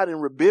pride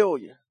and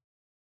rebellion.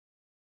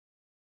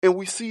 And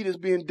we see this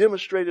being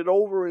demonstrated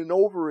over and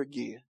over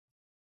again.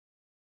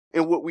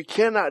 And what we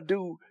cannot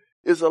do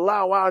is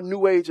allow our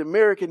New Age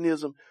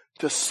Americanism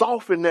to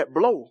soften that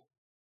blow.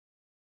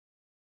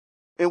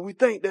 And we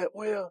think that,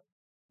 well,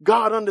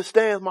 God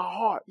understands my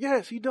heart.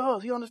 Yes, he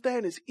does. He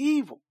understands it's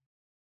evil.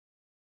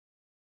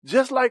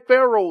 Just like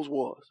Pharaoh's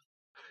was.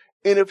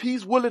 And if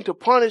he's willing to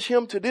punish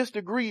him to this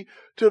degree,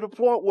 to the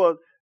point where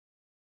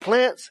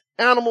plants,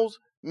 animals,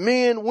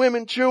 men,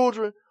 women,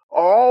 children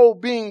are all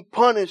being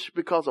punished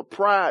because of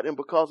pride and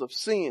because of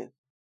sin,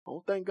 I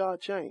don't think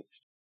God changed.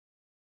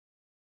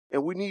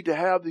 And we need to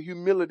have the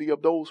humility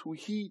of those who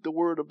heed the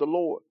word of the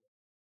Lord,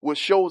 which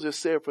shows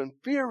itself in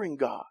fearing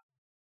God.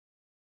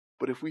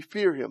 But if we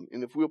fear him,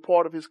 and if we're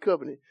part of his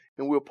covenant,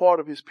 and we're part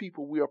of his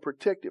people, we are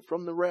protected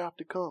from the wrath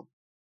to come.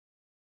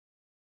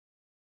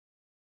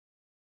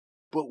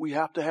 But we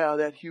have to have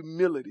that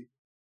humility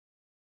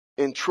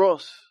and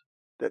trust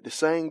that the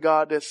same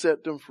God that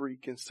set them free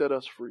can set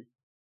us free.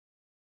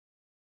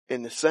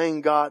 And the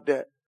same God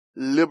that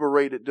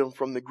liberated them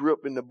from the grip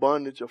and the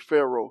bondage of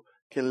Pharaoh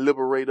can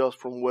liberate us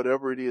from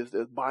whatever it is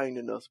that's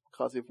binding us.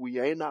 Because if we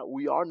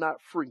are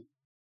not free.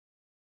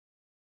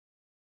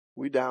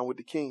 We down with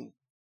the king.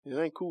 It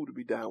ain't cool to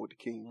be down with the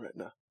king right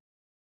now.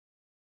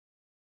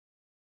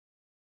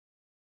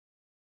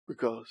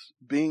 Because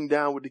being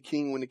down with the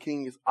king when the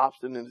king is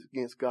obstinate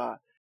against God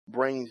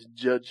brings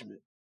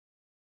judgment.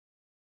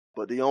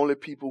 But the only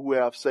people who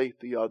have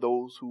safety are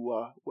those who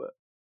are what?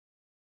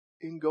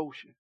 In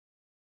Goshen.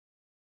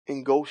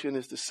 And Goshen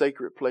is the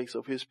sacred place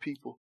of his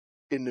people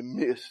in the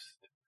midst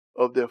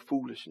of their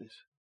foolishness.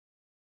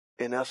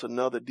 And that's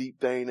another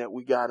deep thing that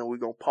we got, and we're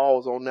going to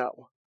pause on that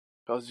one.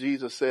 Because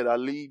Jesus said, I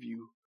leave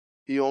you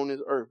here on this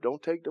earth.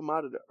 Don't take them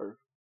out of the earth.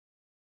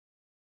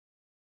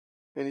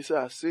 And he said,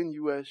 I send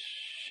you as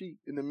sheep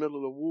in the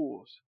middle of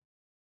wolves.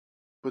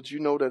 But you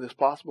know that it's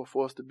possible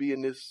for us to be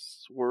in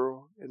this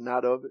world and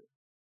not of it.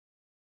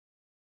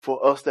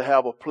 For us to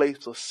have a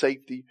place of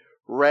safety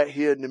right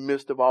here in the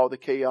midst of all the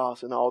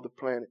chaos and all the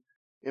planet.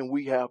 And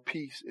we have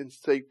peace and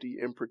safety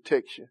and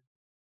protection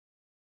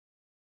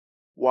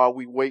while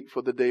we wait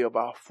for the day of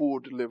our full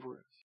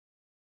deliverance.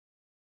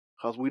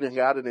 Because we done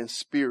got it in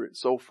spirit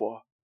so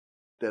far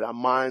that our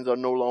minds are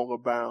no longer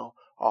bound.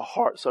 Our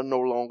hearts are no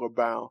longer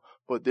bound.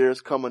 But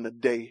there's coming a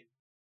day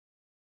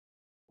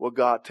where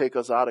God take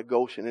us out of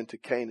Goshen into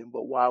Canaan.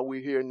 But while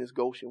we're here in this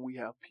Goshen, we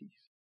have peace.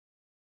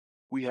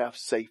 We have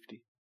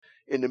safety.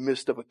 In the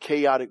midst of a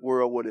chaotic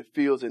world where it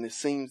feels and it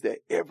seems that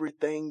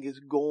everything is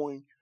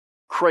going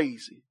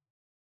crazy,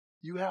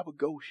 you have a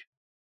Goshen.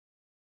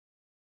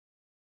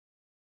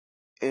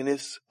 And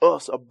it's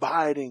us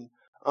abiding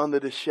under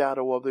the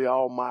shadow of the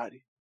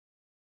Almighty,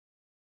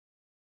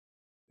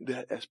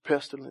 that as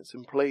pestilence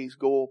and plagues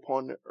go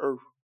upon the earth,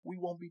 we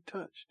won't be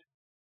touched.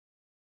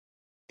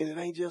 And it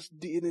ain't just,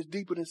 it is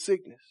deeper than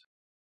sickness.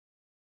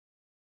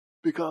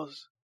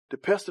 Because the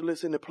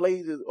pestilence and the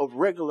plagues of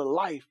regular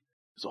life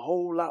is a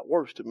whole lot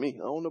worse to me.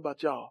 I don't know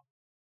about y'all,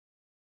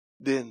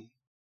 than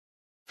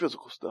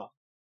physical stuff.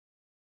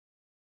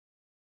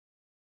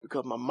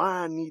 Because my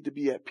mind needs to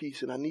be at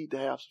peace, and I need to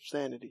have some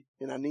sanity,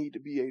 and I need to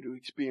be able to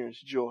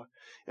experience joy.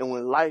 And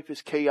when life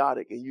is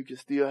chaotic and you can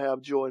still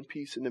have joy and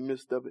peace in the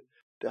midst of it,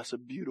 that's a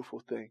beautiful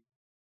thing.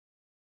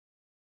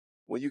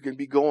 When you can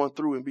be going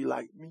through and be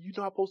like, you're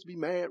not supposed to be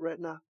mad right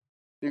now.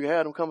 You can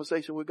have them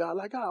conversation with God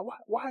like, God,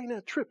 why ain't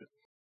that tripping?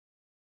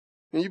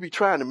 And you be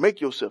trying to make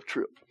yourself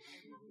trip.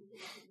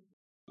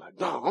 Like,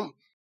 no,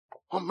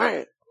 I'm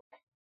mad.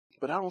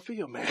 But I don't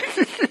feel mad.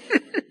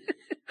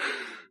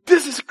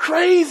 This is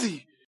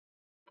crazy.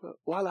 But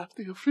while I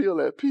still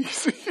feel at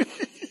peace,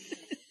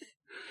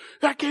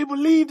 I can't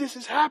believe this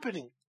is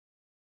happening.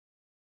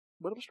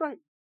 But I'm straight.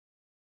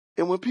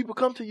 And when people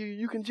come to you,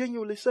 you can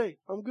genuinely say,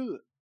 I'm good.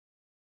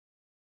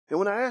 And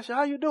when I ask you,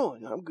 how you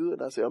doing? I'm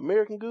good. I say,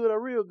 American good or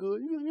real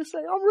good? You say,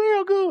 I'm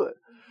real good.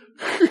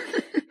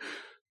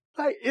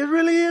 Like, it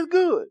really is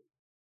good.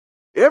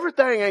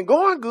 Everything ain't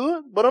going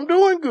good, but I'm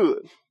doing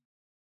good.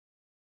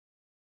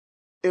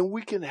 And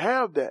we can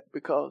have that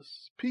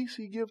because peace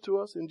he give to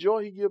us and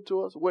joy he give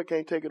to us, what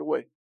can't take it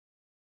away?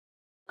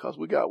 Because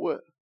we got what?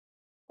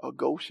 A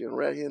Goshen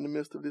right here in the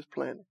midst of this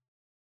planet.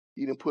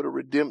 He done put a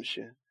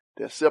redemption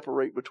that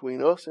separate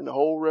between us and the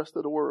whole rest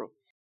of the world.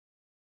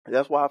 And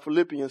that's why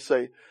Philippians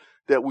say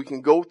that we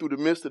can go through the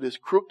midst of this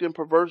crooked and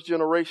perverse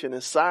generation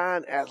and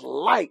shine as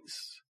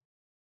lights.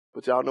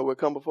 But y'all know what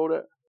come before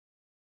that?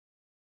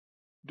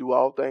 Do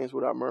all things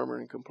without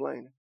murmuring and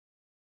complaining.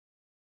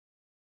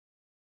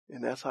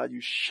 And that's how you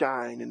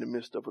shine in the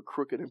midst of a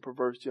crooked and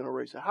perverse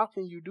generation. How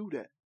can you do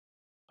that?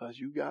 Because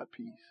you got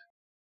peace.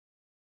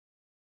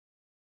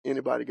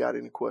 Anybody got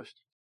any questions?